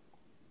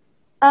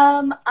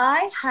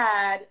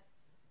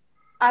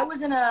 I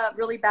was in a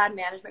really bad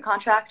management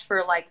contract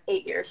for like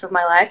 8 years of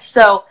my life.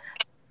 So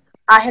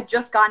I had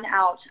just gotten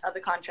out of the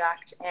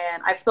contract,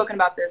 and I've spoken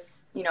about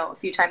this, a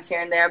few times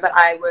here and there, but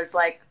I was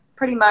like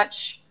pretty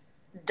much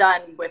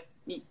done with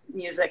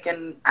music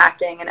and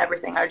acting and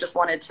everything. I just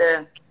wanted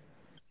to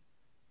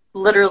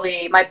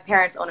literally, my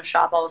parents own a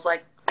shop. I was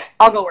like,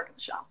 I'll go work in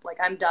the shop. Like,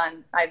 I'm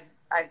done.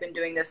 I've been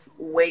doing this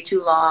way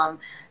too long.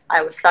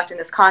 I was stuck in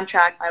this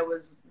contract. I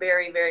was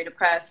very, very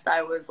depressed.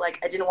 I was like,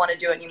 I didn't want to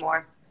do it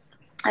anymore.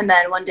 And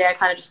then one day I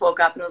kind of just woke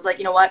up and was like,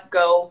 you know what?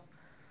 Go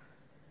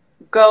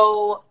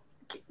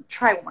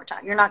try one more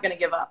time. You're not going to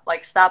give up.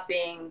 Like, stop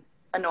being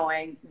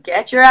annoying.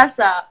 Get your ass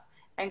up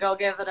and go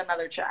give it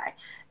another try.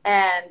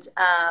 And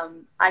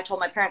I told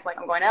my parents, like,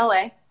 I'm going to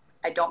LA.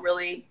 I don't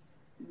really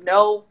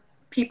know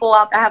people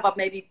out there. I have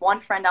maybe one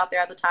friend out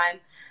there at the time.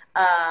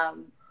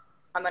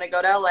 I'm going to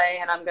go to LA,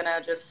 and I'm going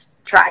to just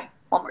try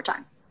one more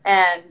time.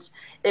 And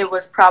it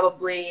was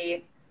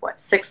probably,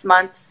 6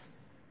 months,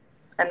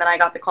 and then I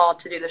got the call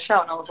to do the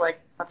show, and I was like,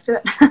 let's do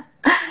it.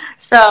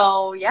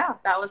 So, yeah,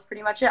 that was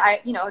pretty much it.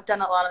 I, had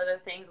done a lot of other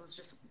things, was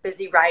just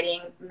busy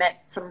writing,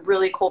 met some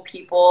really cool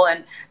people,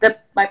 and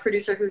my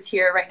producer who's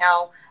here right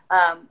now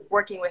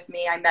working with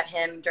me, I met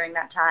him during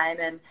that time,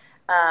 and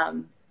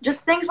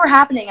just things were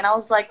happening, and I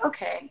was like,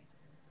 okay,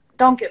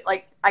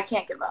 I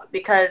can't give up,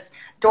 because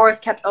doors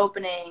kept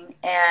opening,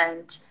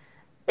 and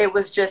it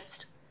was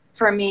just,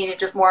 for me,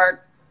 just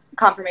more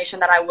confirmation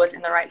that I was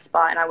in the right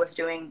spot and I was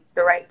doing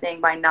the right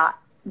thing by not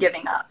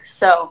giving up.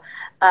 So,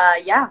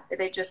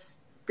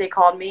 they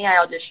called me,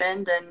 I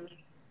auditioned, and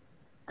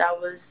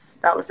that was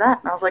that.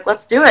 And I was like,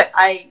 let's do it.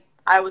 I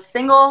was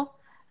single.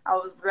 I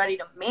was ready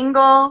to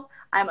mingle.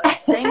 I'm a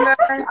singer.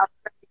 I was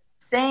ready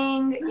to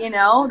sing,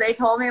 they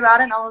told me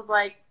about it, and I was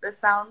like, this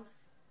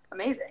sounds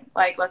amazing.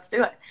 Like, let's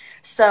do it.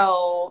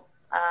 So,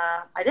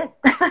 I did.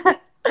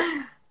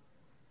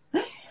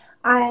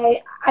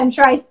 I'm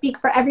sure I speak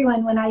for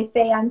everyone when I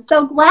say I'm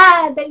so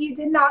glad that you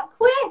did not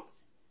quit.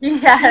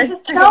 Yes. You're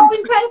so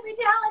incredibly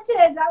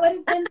talented. That would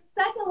have been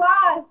such a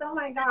loss. Oh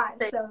my God.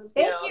 So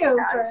thank you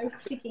for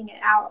sticking it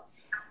out.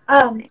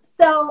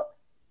 So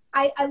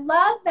I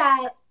love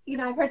that,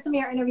 I've heard some of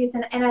your interviews,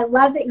 and I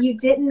love that you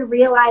didn't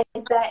realize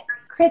that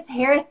Chris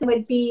Harrison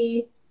would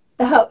be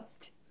the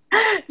host.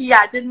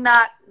 Yeah, I did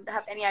not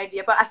have any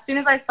idea. But as soon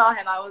as I saw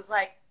him, I was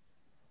like,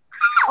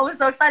 I was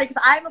so excited,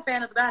 because I'm a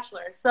fan of The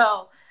Bachelor.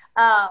 So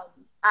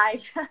I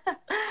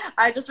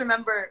just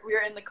remember we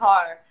were in the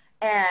car,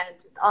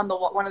 and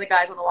one of the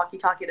guys on the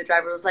walkie-talkie, the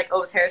driver was like,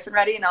 "Oh, is Harrison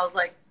ready?" And I was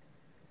like,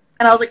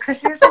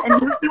 Chris Harrison,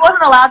 and he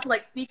wasn't allowed to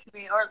like speak to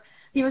me, or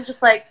he was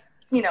just like,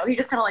 he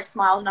just kind of like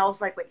smiled, and I was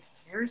like, wait,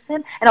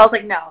 Harrison? And I was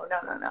like, no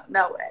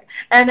way.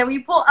 And then we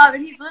pull up,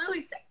 and he's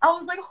literally, I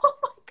was like, oh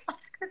my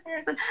gosh, Chris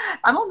Harrison,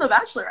 I'm on The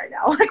Bachelor right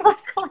now. Like,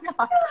 what's going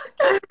on?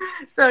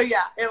 So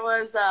yeah, it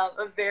was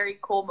a very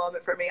cool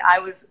moment for me.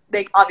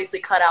 They obviously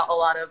cut out a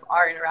lot of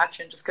our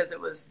interaction just because it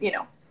was,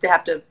 they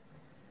have to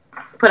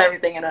put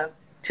everything in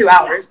 2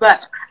 hours.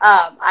 But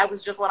I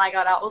was just, when I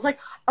got out, I was like,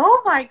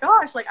 oh my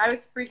gosh, like, I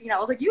was freaking out. I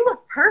was like, you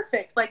look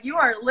perfect. Like, you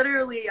are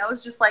literally, I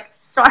was just like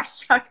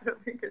starstruck over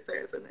Chris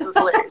Harrison. It was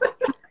hilarious.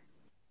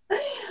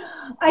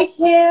 I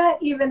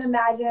can't even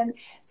imagine.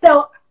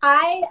 So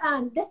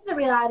this is a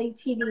reality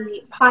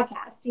TV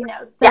podcast,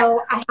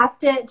 so I have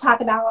to talk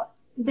about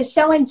the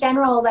show in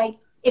general. Like,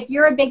 if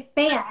you're a big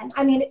fan,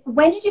 I mean,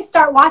 when did you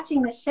start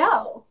watching the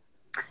show?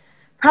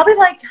 Probably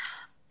like,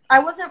 I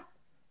wasn't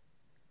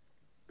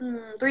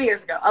 3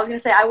 years ago. I was gonna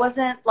say I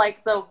wasn't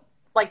like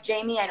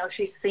Jamie. I know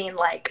she's seen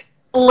like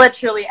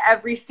literally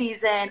every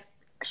season.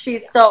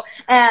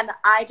 And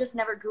I just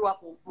never grew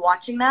up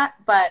watching that.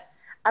 But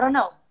I don't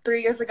know.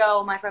 3 years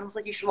ago, my friend was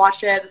like, "You should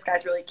watch it. This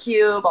guy's really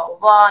cute." Blah blah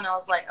blah. And I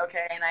was like,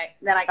 "Okay." And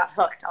then I got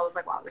hooked. I was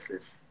like, "Wow, this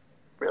is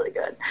really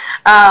good."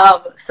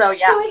 So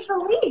yeah. Who is the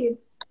lead?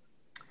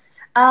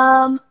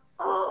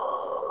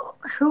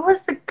 Who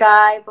was the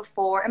guy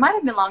before? It might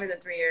have been longer than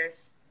 3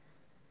 years.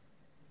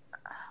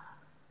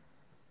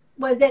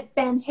 Was it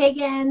Ben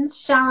Higgins?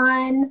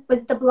 Sean? Was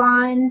it the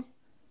blonde?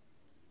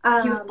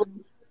 He was.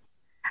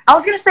 I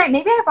was gonna say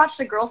maybe I watched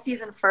the girl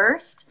season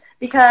first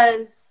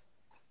because.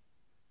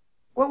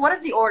 What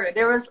is the order?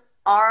 There was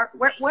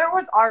Where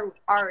was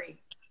Ari?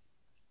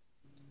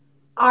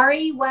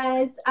 Ari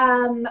was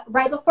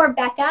right before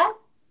Becca.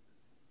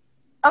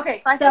 Okay,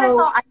 so I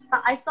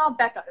saw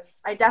Becca's.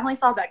 I definitely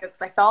saw Becca's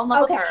because I fell in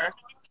love with her.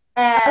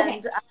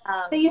 And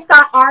so you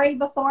saw Ari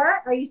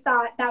before, or you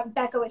saw that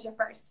Becca was your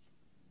first?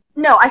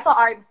 No, I saw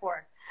Ari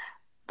before.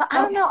 But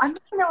I don't know. I'm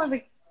thinking there was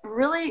like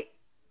really.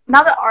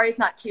 Not that Ari's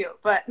not cute,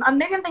 but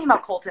maybe I'm thinking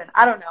about Colton.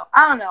 I don't know.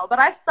 But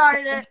I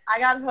started it. I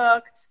got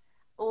hooked.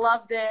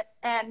 Loved it,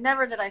 and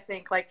never did I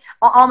think like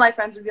all my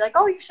friends would be like,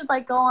 "Oh, you should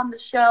like go on the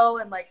show,"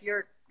 and like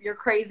you're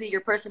crazy,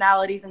 your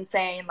personality's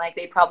insane, like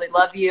they probably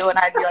love you, and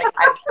I'd be like,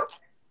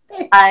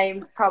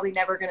 I'm probably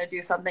never gonna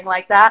do something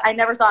like that. I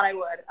never thought I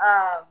would,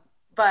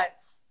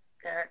 but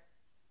there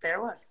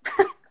it was.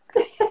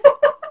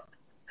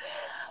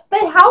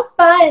 But how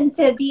fun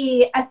to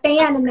be a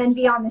fan and then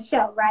be on the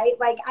show, right?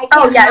 Like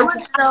it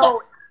was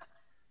so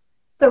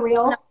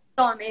surreal. No,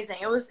 so amazing.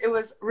 It was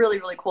really,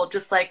 really cool.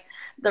 Just like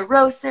the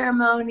rose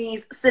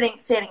ceremonies, standing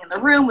in the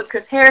room with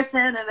Chris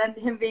Harrison, and then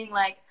him being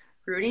like,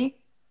 "Rudy,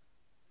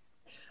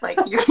 like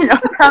you get through."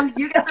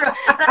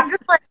 And I'm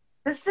just like,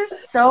 this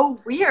is so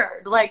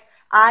weird. Like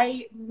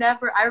I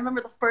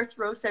remember the first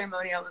rose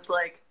ceremony. I was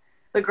like,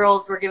 the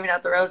girls were giving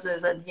out the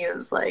roses, and he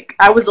was like,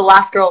 I was the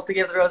last girl to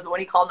give the rose, but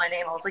when he called my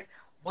name, I was like,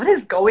 what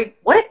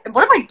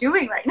am I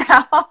doing right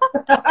now?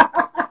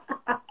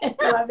 I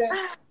love it.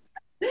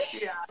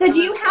 Yeah. So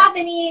do you have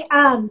any,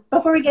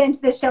 before we get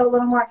into the show a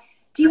little more,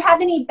 do you have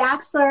any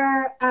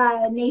Bachelor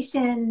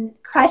Nation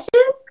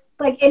crushes?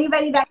 Like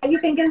anybody that you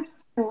think is...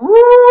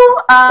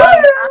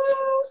 I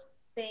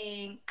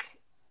think...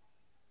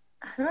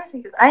 Who do I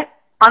think is...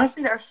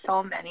 Honestly, there are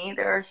so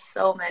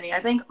many. I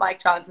think Mike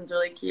Johnson's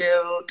really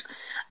cute.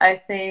 I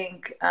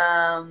think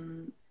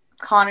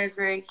Connor's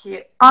very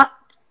cute.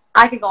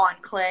 I could go on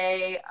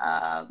Clay,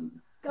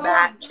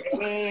 Matt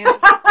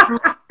James.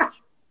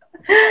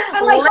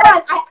 Oh my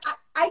God,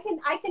 I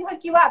can hook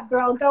you up,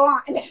 girl. Go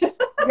on.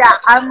 Yeah,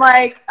 I'm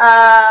like,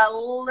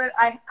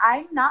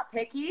 I'm not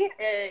picky,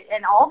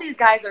 and all these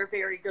guys are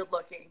very good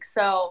looking.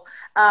 So,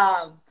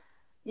 yeah,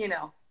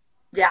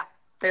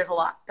 there's a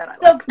lot that I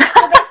like.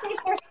 So basically,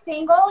 if they're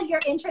single,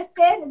 you're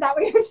interested? Is that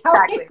what you're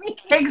telling me?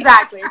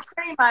 Exactly.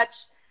 Pretty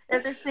much,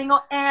 if they're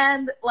single,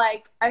 and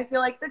like, I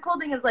feel like the cool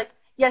thing is like,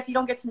 yes, you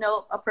don't get to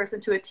know a person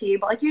to a T,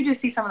 but like you do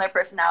see some of their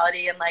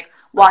personality and like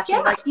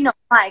watching, like,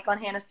 Mike on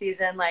Hannah's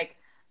season, like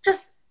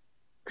just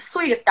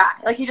sweetest guy.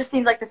 Like he just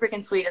seems like the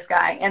freaking sweetest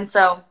guy. And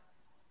so,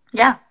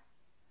 yeah,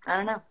 I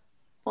don't know.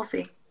 We'll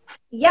see.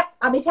 Yep,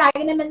 I'll be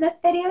tagging him in this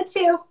video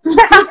too.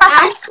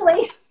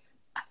 Actually,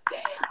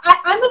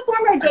 I'm a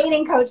former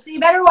dating coach, so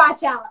you better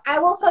watch out. I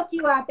will hook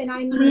you up, and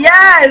I need.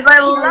 Yes, I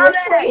love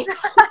it.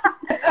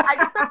 I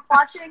just started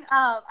watching.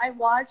 I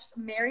watched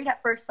Married at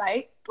First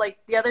Sight like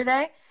the other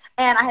day.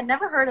 And I had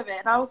never heard of it,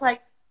 and I was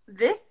like,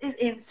 "This is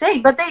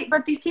insane!" But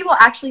these people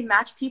actually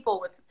match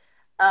people with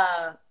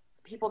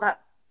people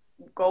that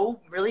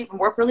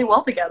work really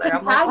well together.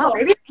 I'm like, wow,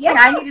 maybe it's something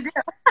I need to do.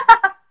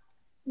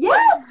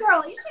 Yes,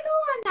 girl, you should go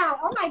on that.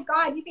 Oh my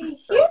God, you'd be a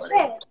huge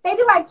hit. They'd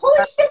be like,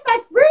 "Holy shit,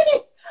 that's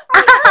Rudy!"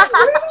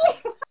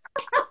 Rudy.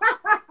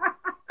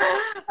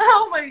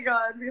 Oh my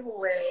God, it'd be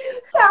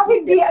hilarious. That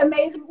would be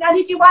amazing. Now,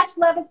 did you watch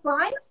Love Is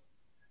Blind?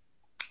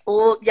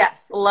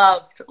 Yes,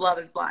 loved Love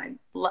Is Blind.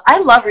 I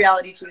love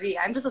reality TV.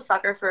 I'm just a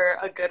sucker for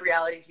a good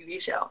reality TV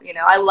show.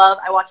 I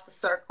watch The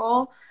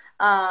Circle.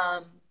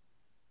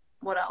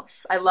 What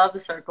else? I love The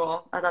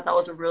Circle. I thought that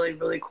was a really,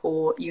 really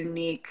cool,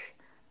 unique,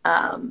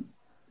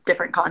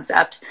 different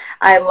concept.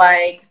 I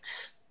love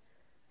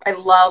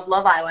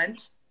Love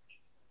Island.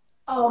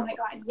 Oh my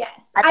God,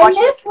 yes. I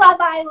miss Love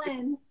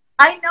Island.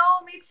 I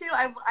know, me too.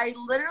 I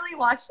literally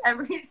watched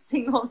every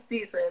single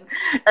season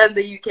in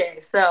the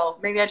UK. So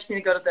maybe I just need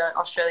to go to the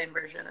Australian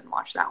version and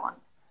watch that one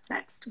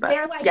next. But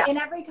they're like in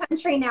every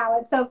country now.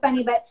 It's so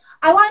funny. But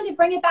I wanted to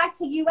bring it back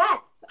to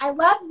US. I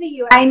love the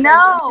US. I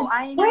know.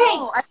 I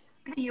like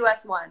the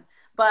US one.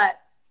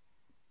 But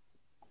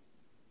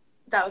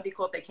that would be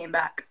cool if they came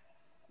back.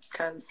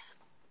 Because,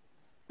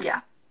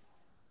 yeah.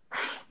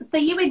 So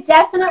you would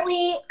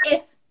definitely,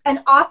 if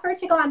an offer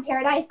to go on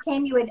Paradise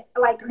came, you would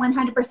like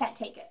 100%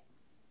 take it.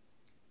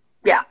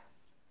 Yeah.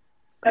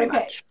 Okay.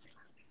 Much.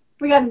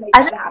 We got to make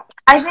that happen.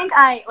 I think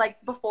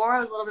before I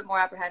was a little bit more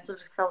apprehensive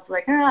just because I was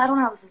like, I don't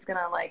know how this is going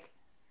to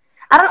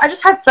I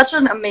just had such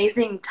an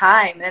amazing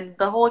time, and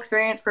the whole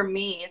experience for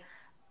me,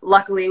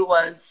 luckily,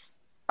 was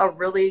a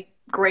really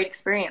great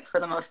experience for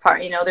the most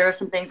part. There were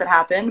some things that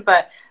happened,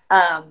 but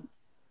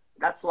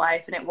that's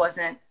life, and it was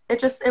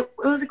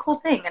a cool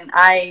thing, and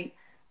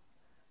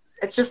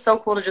it's just so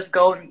cool to just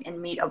go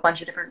and meet a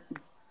bunch of different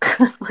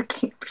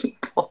good-looking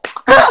people.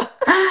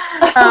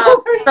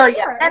 So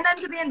yeah, and then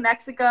to be in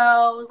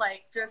Mexico,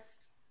 like,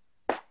 just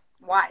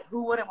why?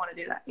 Who wouldn't want to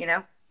do that?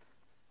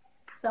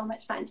 So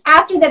much fun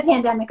after the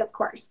pandemic, of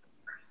course.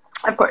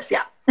 Of course,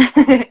 yeah.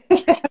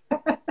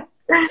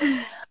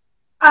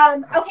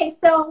 Okay,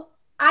 so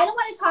I don't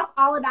want to talk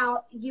all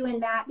about you and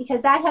Matt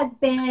because that's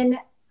beating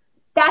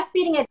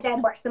a dead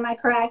horse. Am I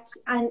correct?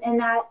 And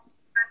that.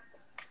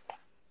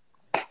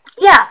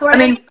 Yeah, I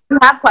mean, if you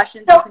have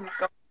questions, you can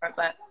go for it,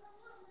 but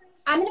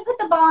I'm going to put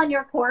the ball in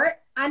your court.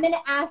 I'm going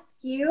to ask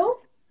you.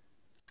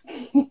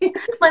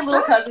 My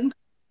little cousin.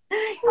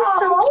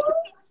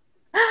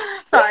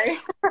 Sorry.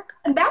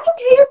 That's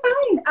okay. You're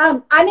fine.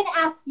 I'm going to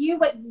ask you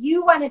what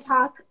you want to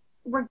talk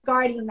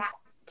regarding that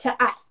to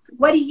us.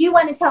 What do you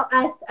want to tell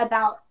us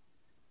about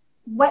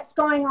what's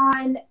going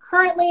on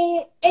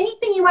currently?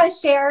 Anything you want to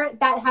share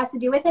that has to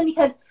do with him?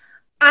 Because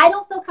I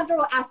don't feel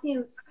comfortable asking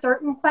you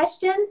certain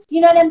questions.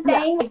 You know what I'm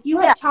saying? Like, you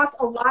have talked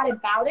a lot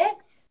about it.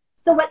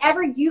 So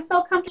whatever you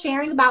feel comfortable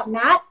sharing about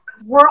Matt,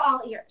 we're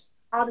all ears.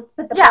 I'll just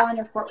put the ball in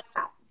your court with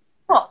that.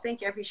 Cool.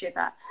 Thank you. I appreciate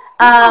that.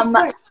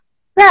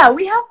 Yeah,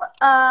 we have,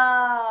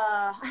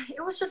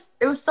 it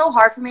was so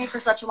hard for me for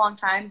such a long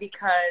time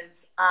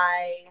because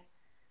I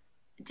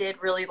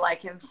did really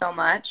like him so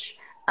much.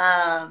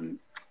 And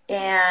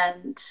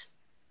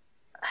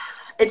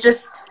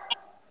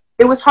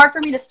it was hard for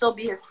me to still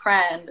be his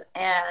friend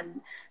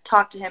and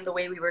talk to him the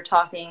way we were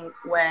talking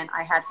when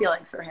I had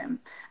feelings for him.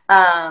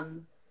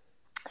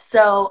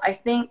 So I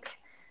think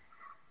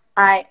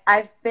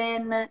I've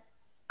been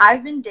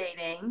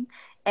dating,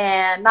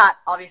 and not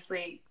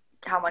obviously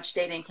how much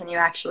dating can you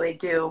actually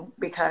do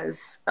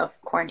because of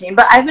quarantine,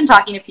 but I've been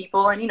talking to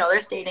people, and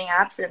there's dating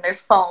apps and there's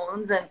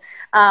phones, and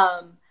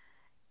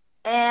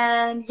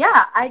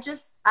yeah,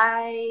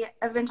 I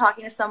have been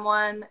talking to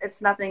someone.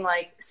 It's nothing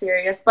like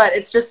serious, but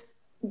it's just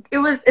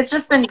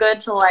been good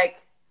to, like,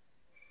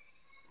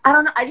 I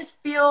don't know. I just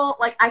feel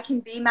like I can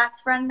be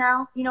Matt's friend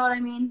now. You know what I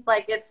mean?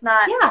 Like, it's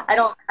not, I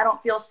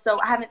don't feel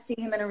I haven't seen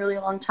him in a really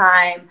long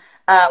time.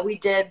 I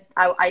did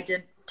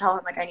tell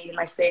him, like, I needed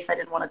my space. I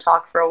didn't want to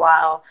talk for a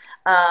while.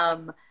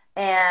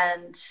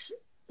 And,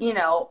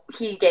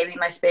 he gave me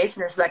my space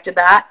and respected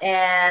that.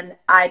 And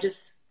I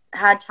just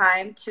had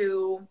time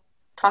to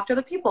talk to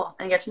other people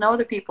and get to know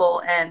other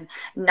people and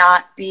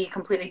not be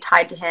completely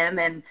tied to him.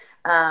 And,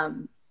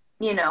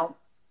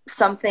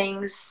 some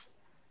things,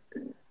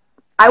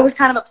 I was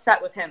kind of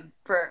upset with him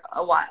for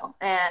a while,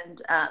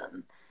 and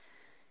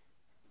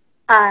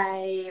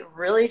I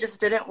really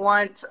just didn't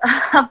want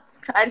I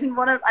didn't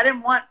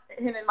want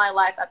him in my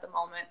life at the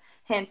moment,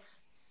 hence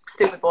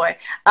stupid boy.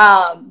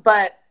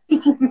 But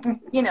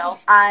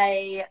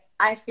I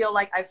feel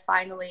like I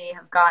finally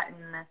have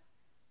gotten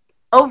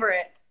over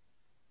it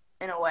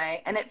in a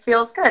way, and it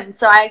feels good. And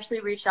so I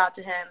actually reached out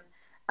to him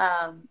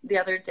the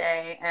other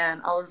day,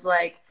 and I was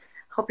like,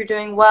 hope you're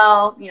doing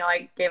well.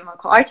 I gave him a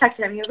call. I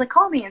texted him. He was like,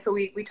 call me. And so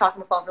we talked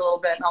on the phone for a little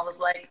bit, and I was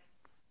like,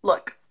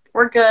 look,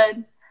 we're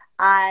good.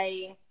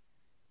 I'm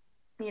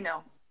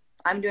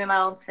doing my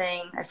own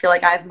thing. I feel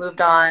like I've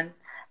moved on.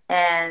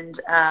 And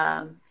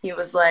he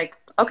was like,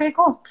 okay,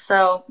 cool.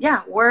 So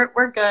yeah,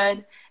 we're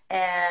good.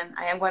 And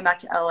I am going back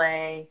to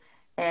LA,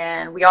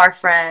 and we are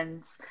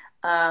friends.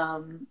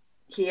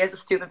 He is a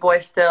stupid boy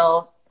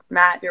still.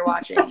 Matt, if you're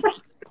watching,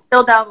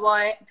 still down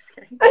boy. I'm just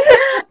kidding.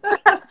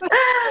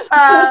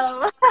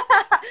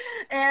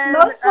 And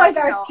most boys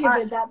are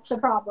stupid. That's the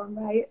problem,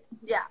 right?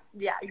 Yeah,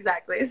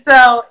 exactly.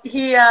 So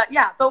he,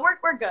 but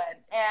we're good,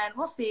 and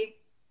we'll see.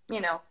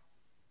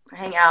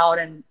 Hang out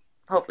and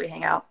hopefully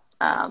hang out.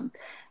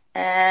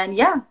 And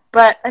yeah,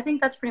 but I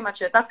think that's pretty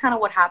much it. That's kind of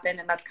what happened,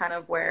 and that's kind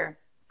of where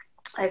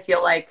I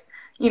feel like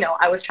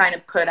I was trying to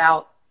put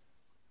out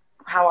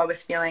how I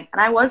was feeling,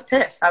 and I was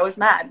pissed. I was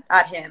mad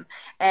at him,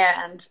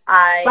 and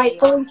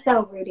rightfully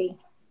so, Rudy.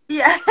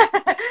 Yeah.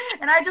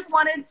 And I just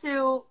wanted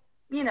to,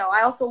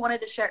 I also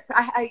wanted to share.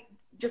 I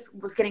just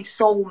was getting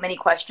so many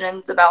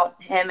questions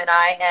about him and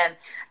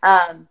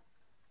and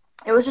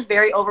it was just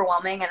very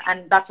overwhelming,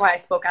 and that's why I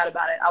spoke out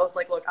about it. I was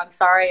like, look, I'm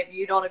sorry if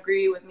you don't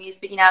agree with me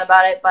speaking out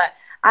about it, but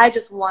I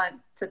just want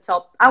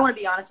to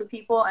be honest with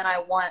people, and I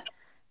want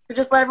to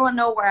just let everyone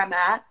know where I'm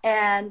at.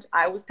 And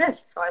I was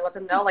pissed, so I let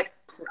them know, like,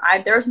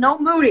 there's no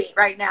Moody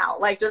right now.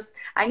 Like, just,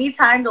 I need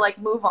time to, like,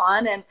 move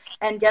on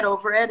and get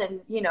over it,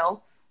 and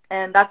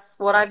and that's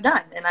what I've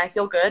done, and I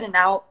feel good. And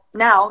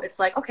now it's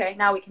like, okay,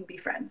 now we can be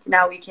friends.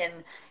 Now we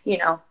can,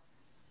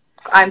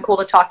 I'm cool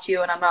to talk to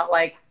you, and I'm not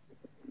like,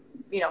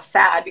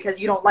 sad because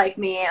you don't like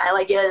me and I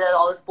like it and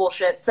all this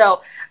bullshit.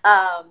 So,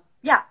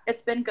 yeah,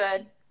 it's been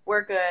good.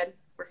 We're good.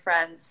 We're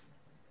friends.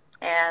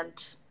 And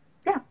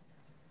yeah.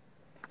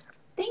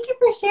 Thank you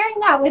for sharing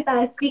that with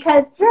us,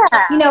 because,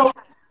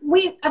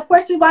 of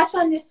course, we watch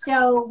on this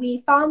show.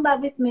 We fall in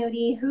love with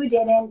Moody. Who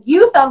didn't?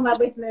 You fell in love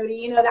with Moody.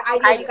 You know, the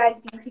idea of you guys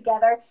being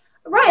together.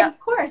 Right, yeah. Of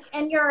course.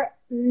 And you're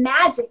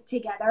magic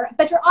together,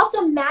 but you're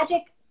also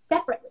magic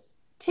separately,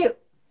 too.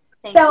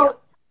 Thank you.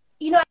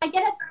 You know, I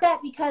get upset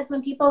because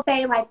when people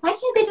say, like, why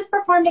can't they just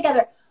perform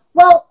together?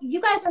 Well,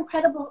 you guys are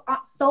incredible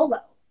solo.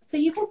 So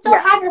you can still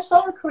have your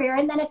solo career.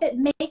 And then if it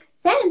makes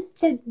sense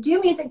to do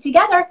music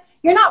together,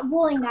 you're not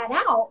ruling that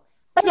out.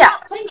 But you're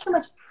not putting so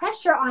much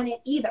pressure on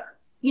it either.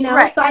 You know?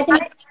 Right. So I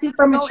think it's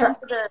super mature. Into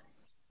the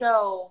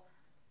show,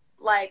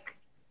 like,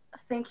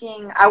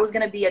 thinking I was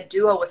going to be a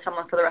duo with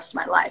someone for the rest of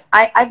my life.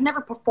 I've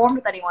never performed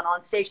with anyone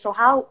on stage. So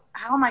how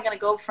am I going to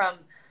go from,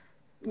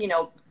 you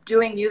know,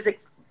 doing music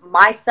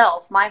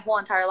myself my whole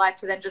entire life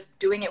to then just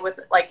doing it with,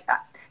 like,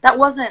 that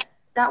was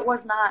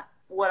not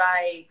what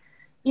I,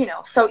 you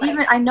know, so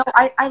even I know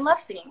I love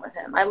singing with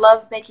him. I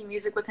love making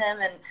music with him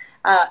and,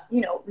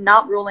 you know,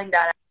 not ruling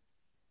that out.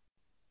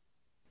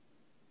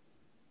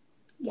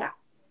 Yeah.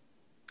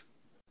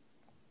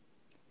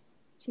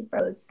 She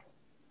froze.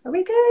 Are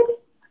we good?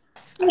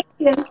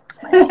 Yes.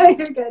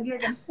 You're good. You're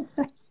good.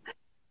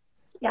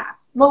 Yeah.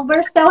 Well,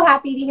 we're so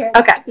happy to hear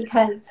that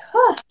because,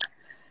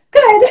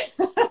 good.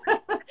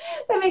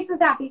 That makes us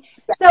happy.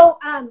 So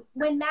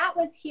when Matt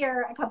was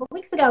here a couple of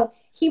weeks ago,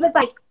 he was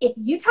like, if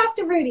you talk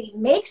to Rudy,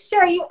 make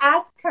sure you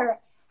ask her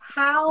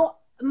how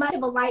much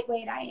of a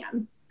lightweight I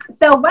am.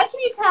 So what can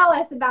you tell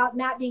us about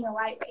Matt being a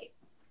lightweight?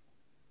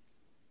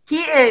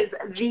 He is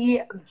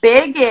the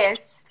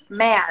biggest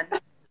man.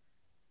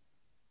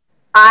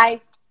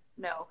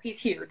 No, he's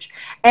huge.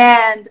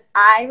 And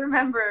I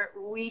remember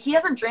he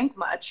doesn't drink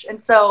much. And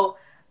so,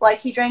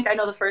 like, he drank, I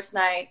know, the first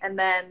night. And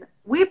then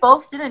we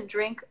both didn't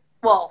drink.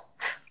 Well,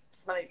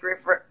 let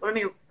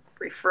me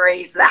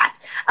rephrase that.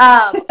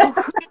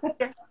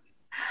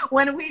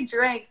 When we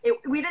drank,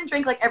 we didn't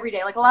drink, like, every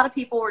day. Like, a lot of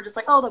people were just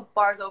like, oh, the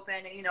bar's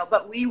open. And, you know,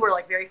 but we were,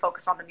 like, very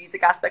focused on the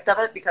music aspect of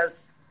it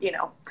because, you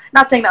know,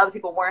 not saying that other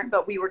people weren't,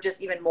 but we were just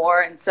even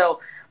more. And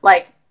so,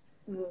 like,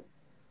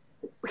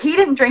 he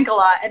didn't drink a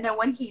lot, and then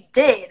when he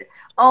did,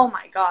 oh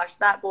my gosh,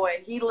 that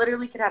boy, he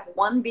literally could have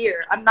one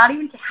beer. I'm not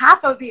even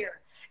half a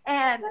beer,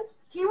 and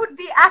he would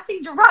be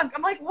acting drunk.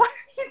 I'm like, what are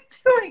you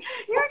doing?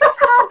 You just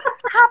have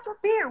half a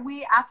beer.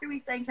 After we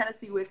sang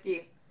Tennessee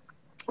Whiskey,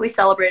 we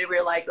celebrated. We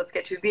were like, let's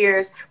get 2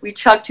 beers. We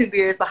chugged 2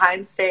 beers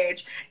behind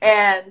stage,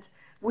 and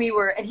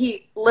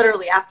he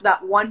literally, after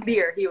that one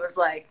beer, he was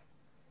like,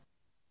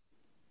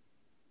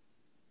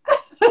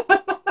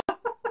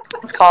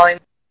 it's calling.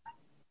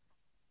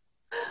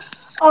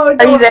 Oh,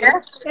 are you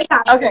there?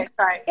 Okay,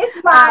 sorry.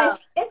 It's live.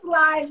 It's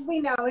live.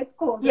 We know. It's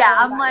cool. Yeah,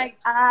 I'm like,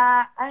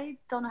 I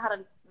don't know how to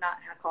not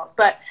have calls.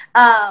 But,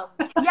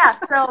 yeah,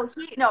 so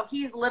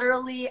he's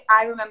literally,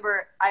 I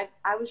remember, I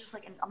was just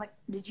like, I'm like,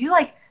 did you,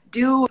 like,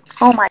 do,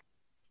 oh, my.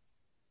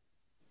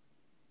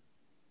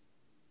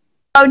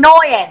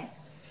 Annoying.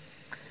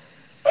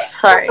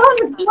 Sorry.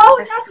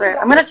 I swear.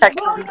 I'm going to check.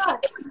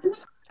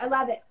 I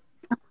love it.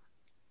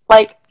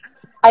 Like,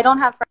 I don't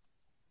have friends.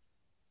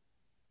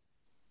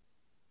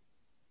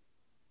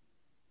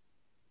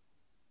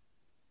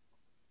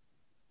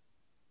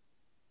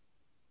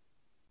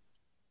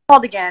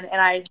 Called again, and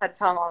I had to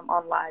tell him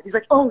on live. He's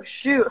like, "Oh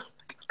shoot!"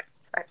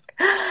 Sorry.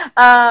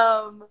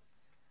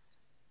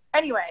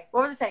 Anyway,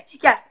 what was I saying?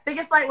 Yes,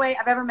 biggest lightweight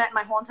I've ever met in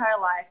my whole entire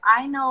life.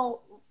 I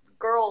know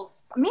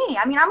girls. I mean,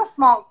 I'm a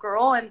small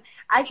girl, and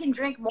I can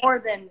drink more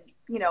than,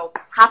 you know,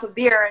 half a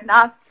beer and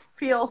not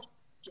feel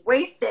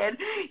wasted.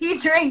 He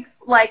drinks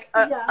like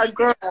a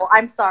girl.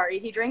 I'm sorry.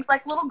 He drinks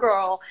like a little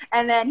girl,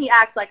 and then he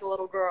acts like a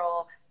little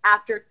girl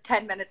after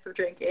 10 minutes of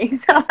drinking.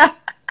 So.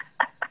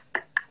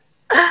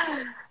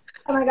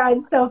 Oh my God,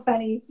 it's so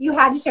funny. You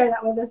had to share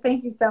that with us.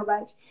 Thank you so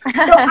much.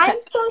 So I'm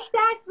so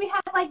stacked. We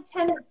have like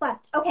 10 minutes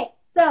left. Okay,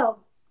 so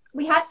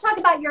we have to talk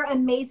about your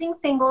amazing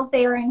singles.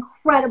 They are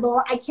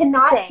incredible. I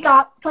cannot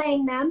stop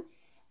playing them,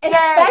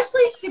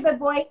 especially Stupid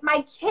Boy.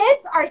 My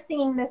kids are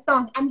singing this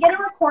song. I'm going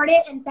to record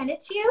it and send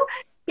it to you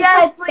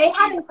because they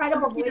have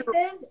incredible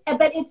voices,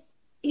 but it's,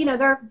 you know,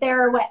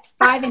 they're what,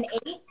 5 and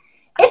 8?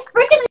 It's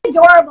freaking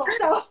adorable.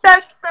 So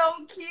that's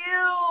so cute.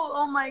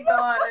 Oh my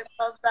God, I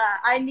love that.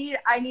 I need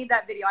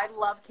that video. I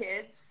love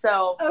kids.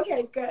 So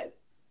okay, good.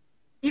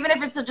 Even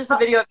if it's just a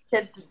video of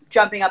kids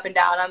jumping up and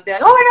down, I'm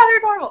like, oh my God, they're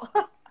adorable.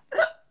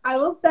 I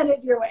will send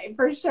it your way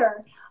for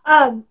sure.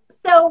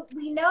 So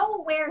we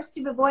know where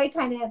Stupid Boy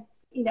kind of,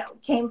 you know,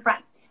 came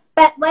from,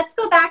 but let's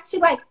go back to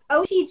like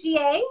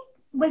OTGA.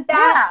 Was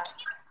that?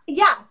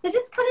 Yeah. So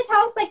just kind of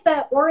tell us like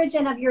the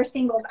origin of your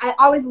singles. I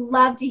always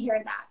love to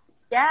hear that.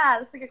 Yeah,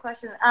 that's a good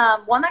question.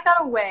 One That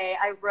Got Away,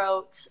 I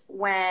wrote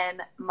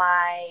when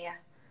my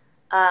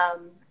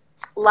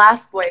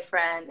last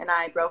boyfriend and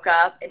I broke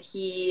up, and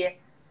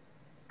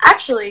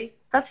actually,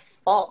 that's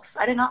false.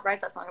 I did not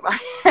write that song about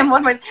him.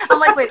 I'm like,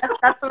 wait,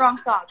 that's the wrong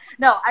song.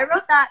 No, I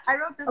wrote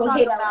this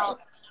song about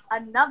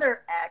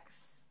another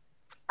ex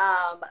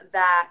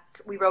that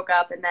we broke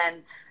up, and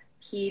then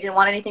he didn't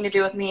want anything to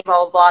do with me,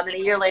 blah, blah, blah. And then a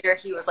year later,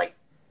 he was like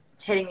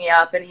hitting me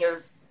up, and he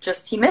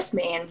missed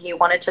me, and he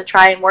wanted to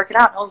try and work it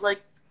out. And I was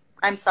like,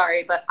 I'm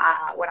sorry, but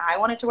when I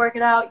wanted to work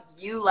it out,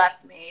 you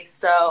left me.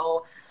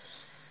 So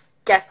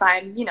guess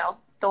I'm,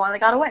 the one that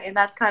got away. And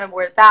that's kind of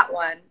where that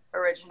one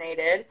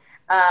originated.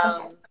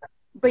 Okay.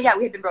 But yeah,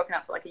 we had been broken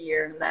up for like a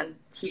year, and then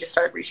he just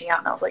started reaching out,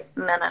 and I was like,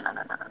 no.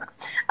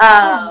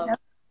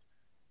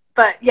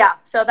 But yeah,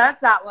 so that's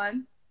that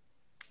one.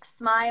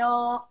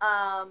 Smile.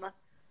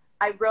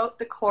 I wrote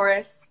the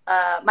chorus.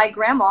 My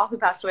grandma, who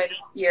passed away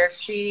this year,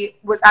 she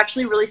was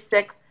actually really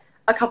sick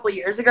a couple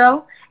years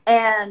ago,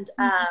 and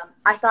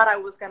I thought I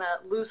was gonna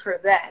lose her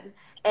then.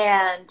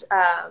 And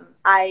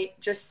I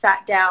just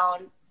sat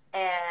down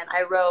and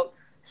I wrote,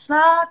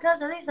 "Smile,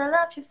 'cause at least I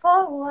loved you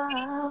for a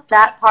while."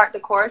 That part, the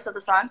chorus of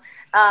the song,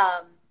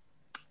 I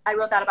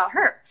wrote that about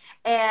her.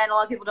 And a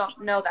lot of people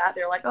don't know that.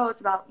 They're like, oh,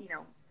 it's about,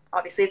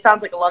 obviously it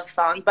sounds like a love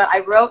song, but I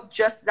wrote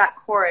just that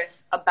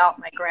chorus about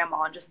my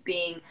grandma and just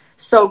being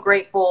so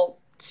grateful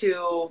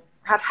to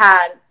have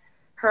had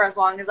her as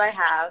long as I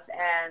have,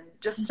 and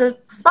just to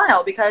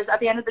smile, because at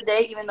the end of the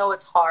day, even though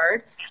it's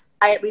hard,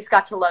 I at least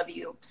got to love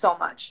you so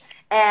much.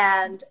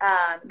 And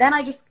then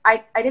I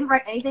didn't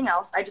write anything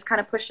else. I just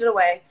kind of pushed it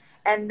away.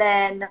 And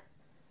then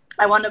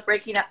I wound up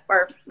breaking up,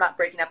 or not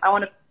breaking up. I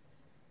wound up,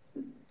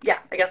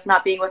 I guess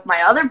not being with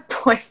my other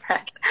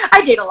boyfriend.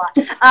 I date a lot.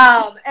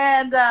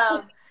 And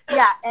then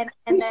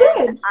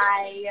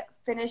I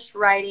finished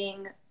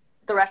writing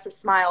the rest of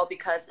Smile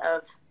because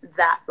of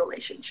that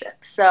relationship.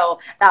 So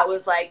that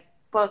was like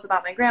both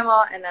about my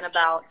grandma and then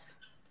about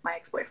my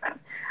ex-boyfriend.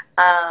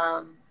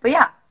 But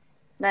yeah,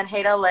 then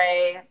Hate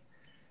LA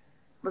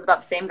was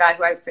about the same guy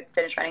who I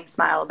finished writing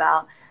Smile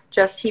about.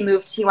 Just he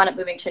wound up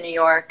moving to New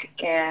York,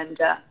 and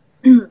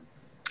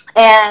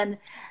and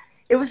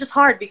it was just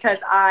hard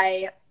because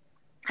I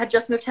had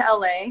just moved to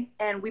LA,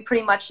 and we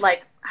pretty much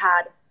like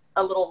had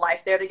a little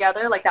life there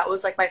together. Like that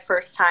was like my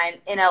first time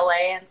in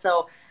LA, and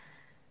so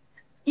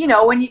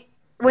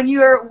when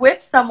you're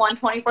with someone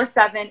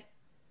 24/7,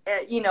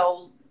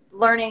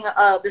 learning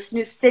this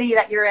new city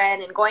that you're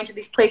in and going to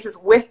these places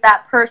with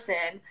that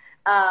person,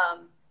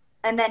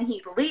 and then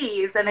he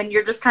leaves, and then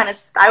you're just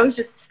I was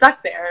just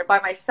stuck there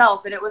by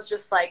myself, and it was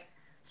just like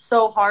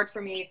so hard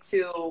for me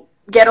to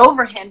get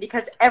over him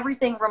because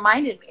everything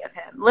reminded me of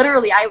him.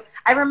 Literally, I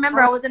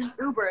remember I was in an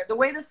Uber. The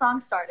way the song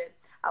started,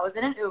 I was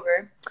in an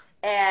Uber,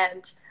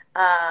 and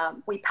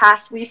we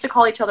used to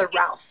call each other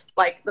Ralph,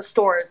 like the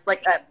stores,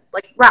 like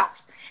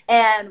Ralph's,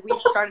 and we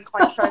started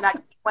calling each other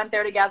that. Went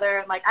there together,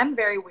 and like I'm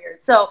very weird,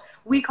 so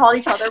we called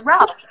each other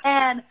Ralph.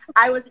 And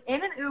I was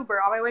in an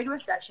Uber on my way to a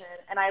session,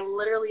 and I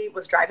literally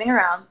was driving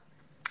around,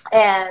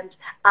 and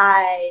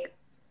I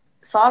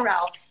saw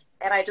Ralph's,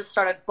 and I just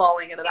started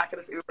bawling in the back of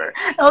this Uber.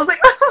 And I was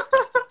like,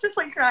 just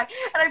like crying.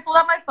 And I pulled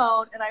out my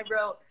phone, and I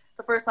wrote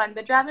the first line,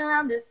 "Been driving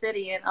around this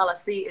city, and all I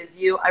see is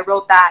you." I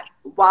wrote that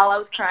while I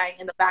was crying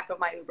in the back of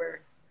my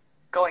Uber,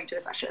 going to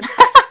a session.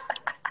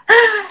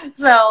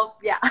 So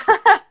yeah.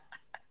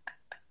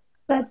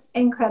 That's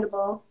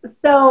incredible.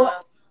 So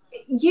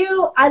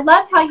I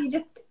love how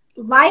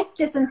life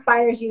just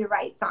inspires you to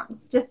write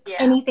songs, just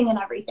anything and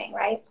everything,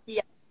 right?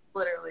 Yeah,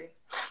 literally.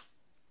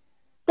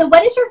 So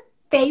what is your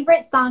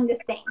favorite song to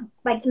sing,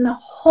 like in the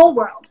whole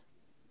world?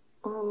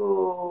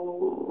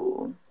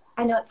 Ooh.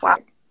 I know it's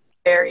hard.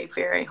 Very,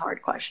 very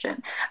hard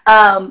question.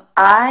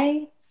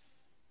 I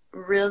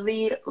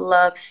really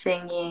love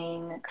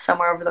singing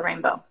Somewhere Over the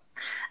Rainbow.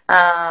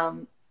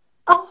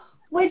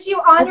 Would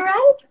you honor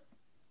us?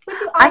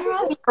 I can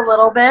sing a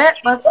little bit.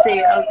 Let's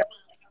see.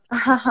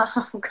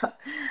 Oh, God.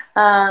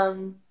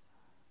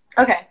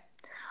 Okay.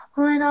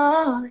 When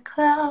all the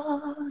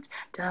clouds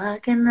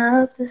darken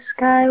up the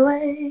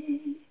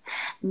skyway,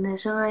 and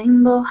there's a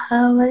rainbow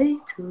highway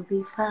to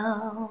be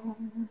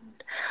found,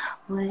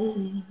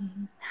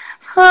 waiting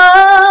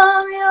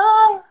from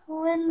your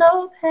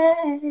window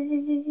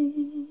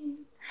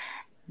pane,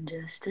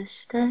 just a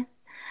step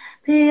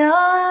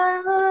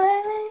beyond the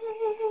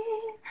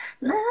rain.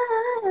 Na,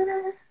 na,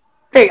 na.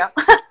 There you go.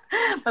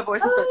 My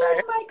voice is so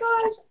tired. Oh my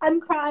gosh, I'm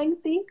crying,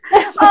 see?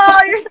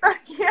 Oh, you're so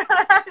cute.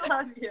 I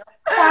love you.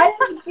 That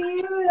is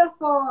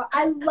beautiful.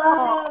 I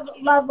love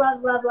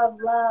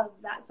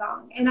that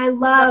song. And I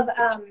love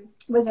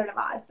Wizard of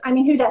Oz. I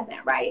mean, who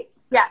doesn't, right?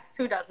 Yes,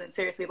 who doesn't?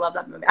 Seriously, love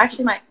that movie. I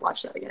actually might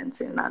watch that again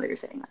soon now that you're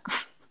saying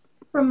that.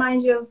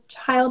 Reminds you of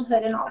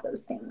childhood and all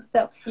those things.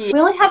 So we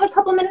only have a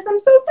couple minutes. I'm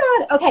so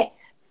sad. Okay,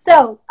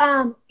 so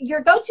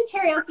your go-to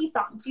karaoke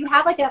song. Do you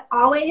have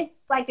always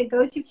a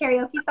go-to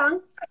karaoke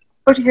song?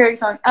 Go-to karaoke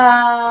song.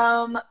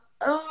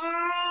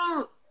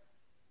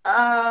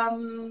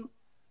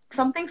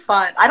 Something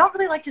fun. I don't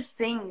really like to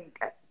sing.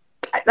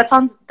 That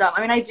sounds dumb.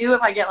 I mean, I do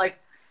if I get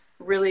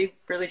really,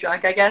 really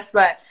drunk, I guess.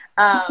 But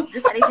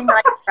just anything that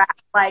I can rap,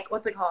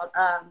 what's it called?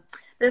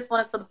 This one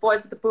is for the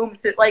boys with the boom.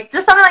 Just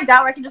something like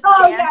that where I can just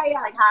dance and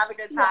have a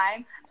good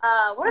time.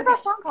 What is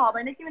that song called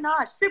by Nicki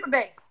Minaj? Super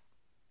Bass.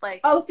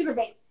 Super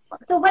Bass.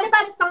 So what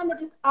about a song that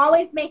just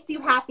always makes you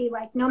happy,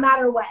 no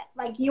matter what?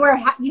 You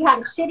had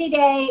a shitty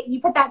day,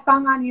 you put that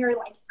song on, you're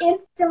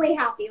instantly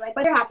happy.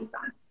 What's your happy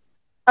song?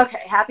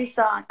 Okay, happy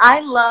song. I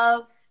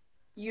love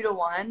You the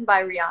One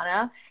by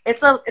Rihanna.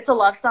 It's a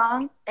love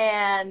song,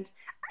 and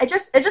it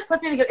just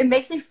puts me in a good, it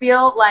makes me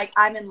feel like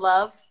I'm in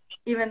love,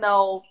 even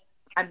though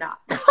I'm not.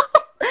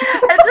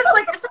 It's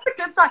just a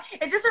good song.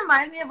 It just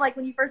reminds me of like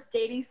when you first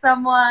dating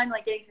someone,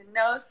 like getting to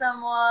know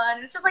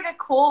someone. It's just like a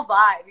cool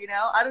vibe, you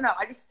know? I don't know.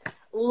 I just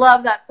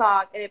love that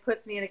song, and it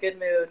puts me in a good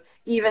mood.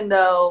 Even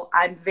though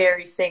I'm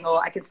very single,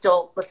 I can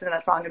still listen to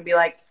that song and be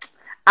like,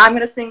 I'm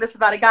going to sing this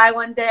about a guy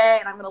one day,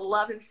 and I'm going to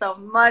love him so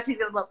much. He's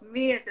going to love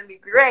me, and it's going to be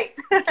great.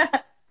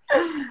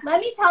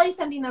 Let me tell you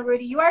something, though,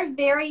 Rudy. You are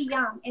very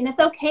young, and it's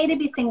okay to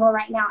be single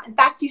right now. In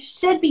fact, you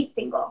should be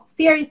single.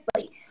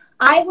 Seriously.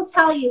 I will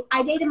tell you,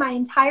 I dated my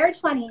entire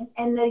 20s,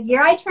 and the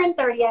year I turned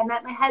 30, I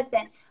met my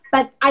husband.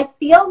 But I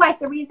feel like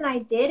the reason I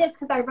did is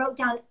because I wrote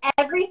down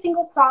every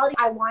single quality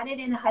I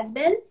wanted in a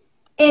husband,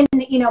 in,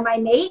 you know, my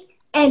mate.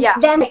 And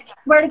then, I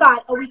swear to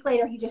God, a week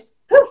later, he just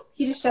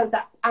shows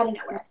up out of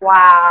nowhere.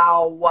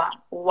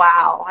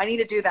 Wow. I need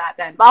to do that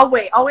then. I'll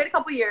wait a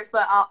couple years,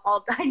 but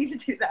I need to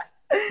do that.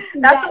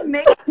 That's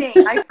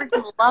amazing. I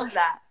freaking love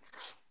that.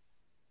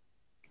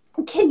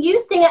 Can you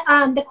sing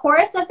the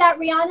chorus of that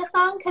Rihanna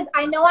song? Because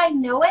I know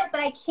it, but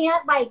I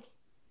can't like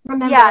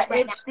remember it right now.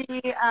 It's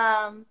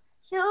the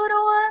you're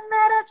the one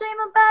that I dream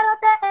about all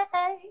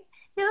day.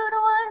 You're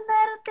the one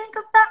that I think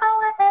about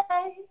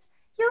always.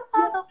 You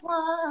are the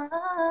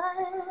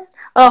one.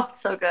 Oh,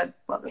 it's so good.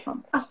 Love this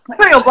song. I'm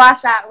gonna go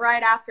blast that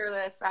right after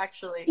this,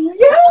 actually. Yay!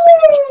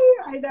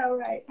 I know,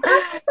 right?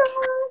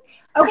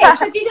 Okay,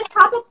 so if you could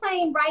hop a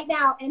plane right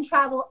now and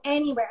travel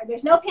anywhere,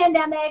 there's no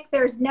pandemic,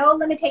 there's no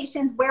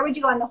limitations, where would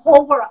you go in the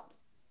whole world?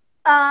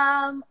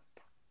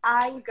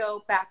 I would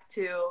go back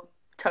to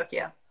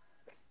Tokyo.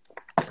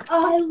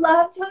 Oh, I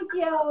love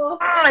Tokyo. Oh,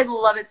 I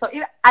love it. So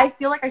I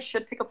feel like I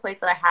should pick a place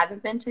that I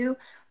haven't been to,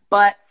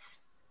 but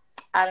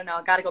I don't know.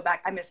 I got to go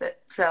back. I miss it.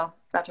 So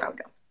that's where I would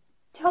go.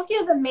 Tokyo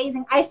is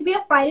amazing. I used to be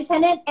a flight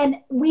attendant, and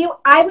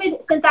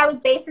since I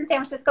was based in San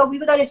Francisco, we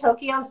would go to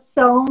Tokyo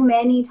so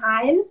many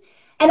times.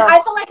 And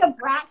I felt like a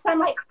brat. I'm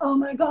like, oh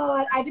my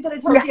God, I have to go to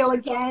Tokyo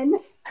again.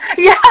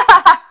 Yeah.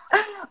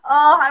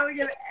 Oh, I would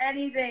give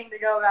anything to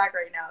go back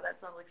right now. That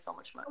sounds like so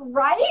much fun.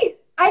 Right?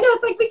 I know,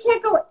 it's like we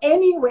can't go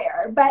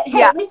anywhere, but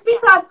hey, at least we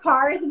still have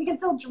cars and we can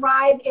still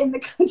drive in the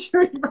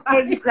country.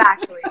 Right?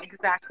 Exactly.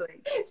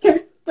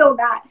 There's still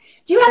that.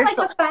 Do you have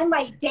a fun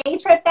like day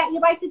trip that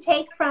you'd like to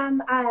take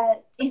from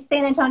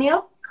San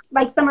Antonio,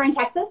 like somewhere in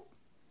Texas?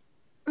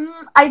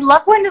 I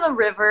love going to the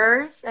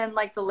rivers and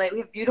like the lake. We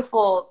have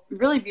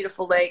really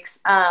beautiful lakes.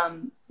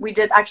 We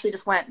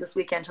just went this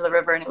weekend to the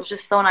river, and it was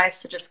just so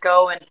nice to just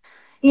go and,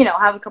 you know,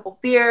 have a couple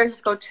beers,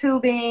 just go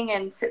tubing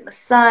and sit in the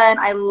sun.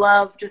 I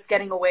love just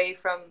getting away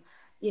from,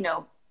 you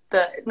know,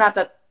 not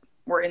that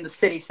we're in the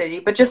city,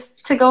 but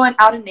just to go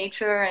out in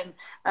nature. And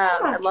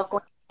I love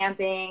going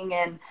camping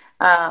and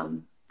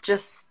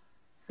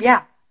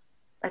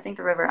I think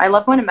the river. I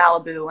love going to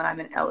Malibu when I'm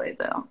in LA,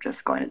 though.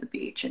 Just going to the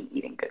beach and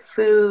eating good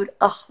food.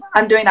 Oh,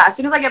 I'm doing that. As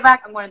soon as I get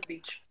back, I'm going to the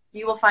beach.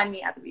 You will find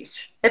me at the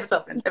beach if it's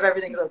open, if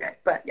everything's okay.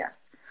 But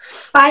yes.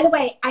 By the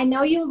way, I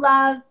know you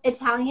love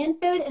Italian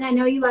food, and I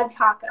know you love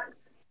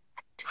tacos.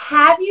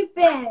 Have you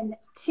been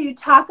to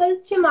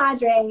Tacos Tu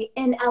Madre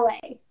in LA?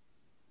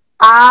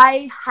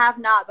 I have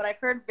not, but I've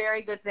heard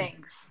very good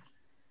things.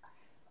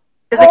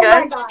 Is it good?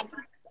 Oh my God.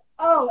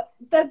 Oh,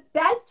 the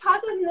best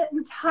tacos in the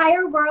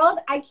entire world.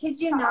 I kid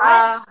you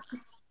not.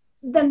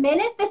 The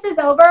minute this is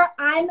over,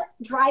 I'm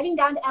driving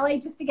down to LA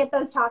just to get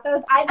those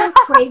tacos. I've been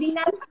craving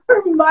them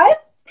for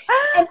months,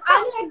 and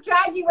I'm going to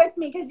drag you with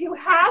me because you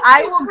have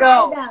to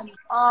try them.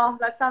 Oh,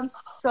 that sounds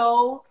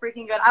so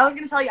freaking good. I was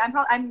going to tell you,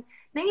 I'm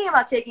thinking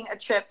about taking a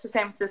trip to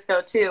San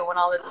Francisco, too, when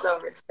all this is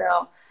over.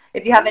 So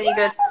if you have any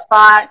good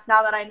spots,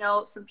 now that I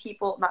know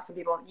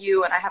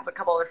you, and I have a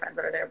couple other friends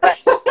that are there,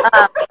 but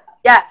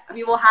yes,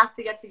 we will have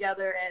to get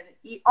together and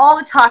eat all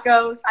the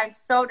tacos. I'm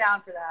so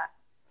down for that.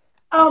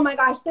 Oh my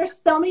gosh,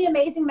 there's so many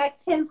amazing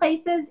Mexican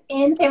places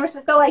in San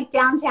Francisco, like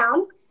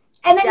downtown.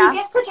 And then you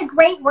get such a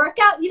great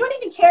workout. You don't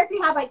even care if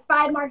you have like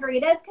 5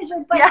 margaritas because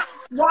you're like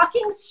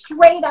walking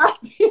straight up.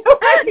 You know?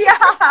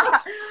 Yeah,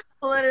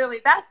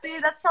 literally.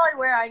 That's probably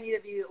where I need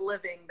to be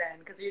living then,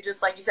 because you're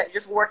just, like you said, you're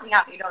just working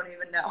out and you don't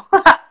even know.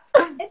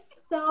 It's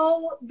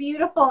so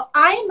beautiful.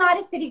 I am not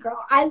a city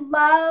girl. I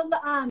love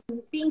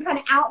being kind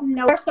of out in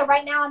nowhere. So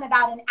right now I'm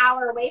about an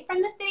hour away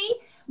from the city.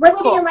 We're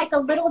living in like a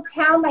little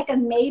town, like a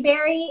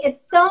Mayberry.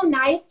 It's so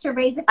nice to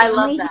raise a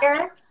family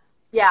here.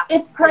 Yeah.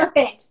 It's perfect.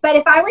 Yeah. But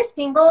if I were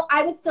single,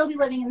 I would still be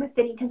living in the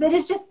city because it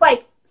is just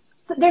like,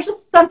 there's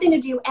just something to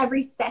do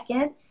every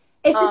second.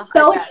 It's just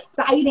so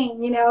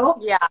exciting, you know?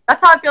 Yeah.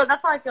 That's how I feel.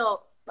 That's how I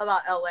feel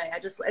about LA.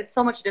 It's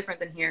so much different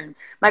than here. And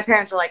my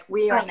parents are like,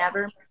 we are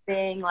never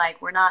moving.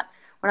 Like, we're not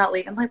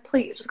leaving. I'm like,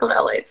 please just go to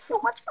LA. It's so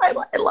much. I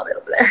love it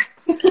over there.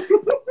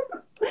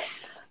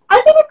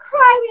 I'm going to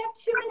cry. We have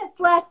 2 minutes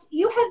left.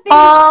 You have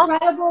been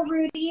incredible,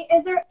 Rudy.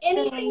 Is there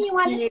anything you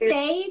want to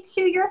say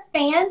to your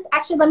fans?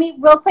 Actually, let me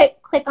real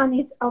quick click on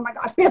these. Oh, my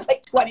God. We have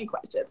like 20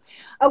 questions.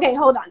 Okay,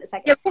 hold on a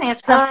second. You can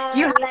answer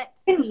them.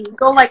 Let's see.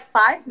 Go like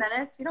 5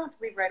 minutes. We don't have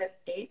to leave right at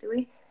 8, do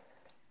we?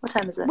 What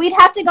time is it? We'd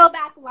have to go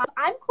back live.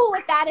 I'm cool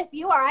with that if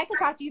you are. I could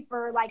talk to you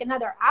for like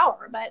another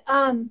hour, but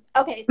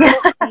okay, so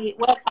let's see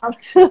what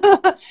else.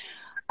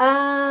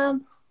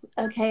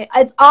 Okay,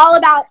 it's all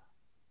about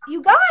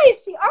you guys.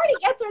 She already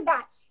answered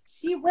that.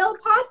 She will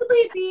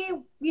possibly be,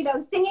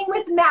 singing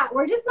with Matt.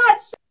 We're just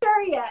not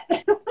sure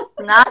yet.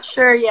 Not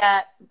sure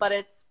yet, but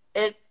it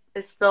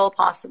is still a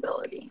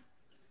possibility.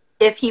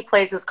 If he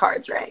plays his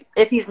cards right,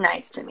 if he's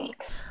nice to me.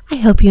 I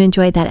hope you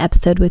enjoyed that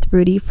episode with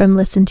Rudy from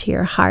Listen to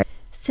Your Heart.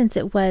 Since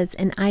it was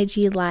an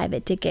IG live,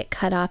 it did get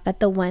cut off at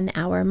the 1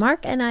 hour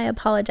mark, and I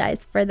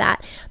apologize for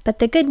that. But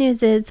the good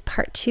news is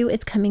part 2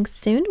 is coming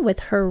soon with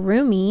her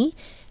roomie,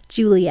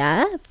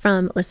 Julia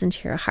from Listen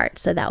to Your Heart.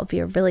 So that will be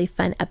a really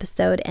fun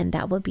episode, and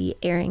that will be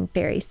airing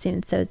very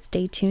soon. So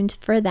stay tuned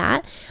for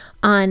that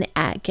on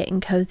at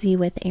Getting Cozy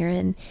with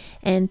Erin.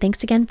 And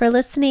thanks again for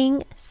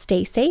listening.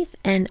 Stay safe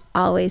and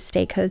always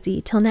stay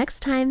cozy. Till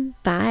next time,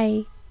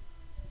 bye.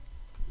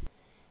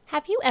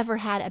 Have you ever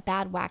had a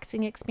bad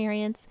waxing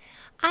experience?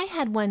 I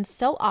had one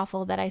so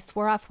awful that I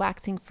swore off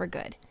waxing for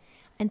good.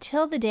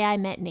 Until the day I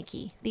met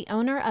Nikki, the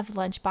owner of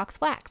Lunchbox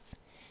Wax.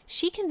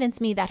 She convinced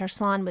me that her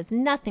salon was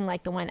nothing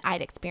like the one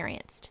I'd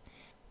experienced.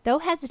 Though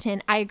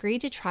hesitant, I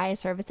agreed to try a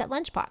service at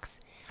Lunchbox.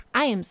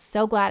 I am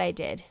so glad I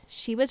did.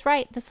 She was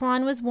right. The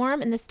salon was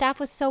warm and the staff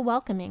was so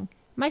welcoming.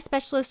 My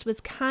specialist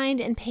was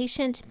kind and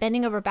patient,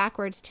 bending over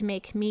backwards to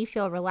make me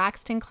feel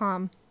relaxed and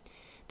calm.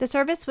 The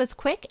service was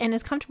quick and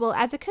as comfortable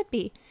as it could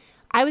be.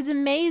 I was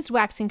amazed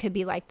waxing could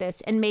be like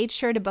this and made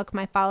sure to book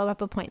my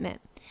follow-up appointment.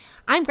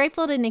 I'm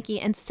grateful to Nikki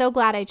and so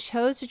glad I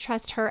chose to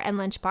trust her and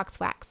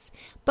Lunchbox Wax.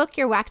 Book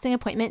your waxing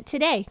appointment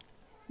today.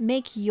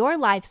 Make your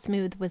life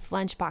smooth with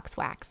Lunchbox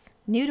Wax.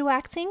 New to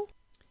waxing?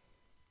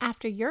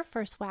 After your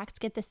first wax,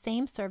 get the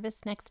same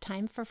service next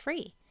time for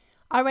free.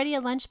 Already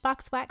a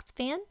Lunchbox Wax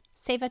fan?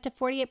 Save up to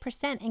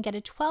 48% and get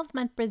a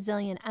 12-month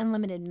Brazilian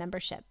unlimited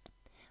membership.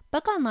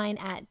 Book online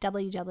at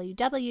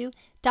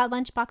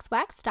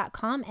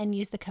www.lunchboxwax.com and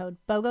use the code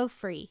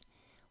BOGOFREE.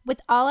 With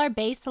all our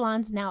bay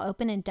salons now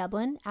open in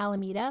Dublin,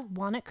 Alameda,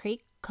 Walnut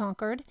Creek,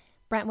 Concord,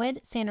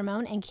 Brentwood, San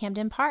Ramon, and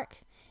Camden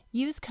Park.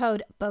 Use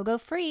code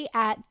BOGOFREE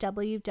at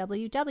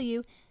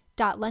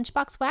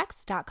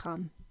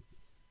www.lunchboxwax.com.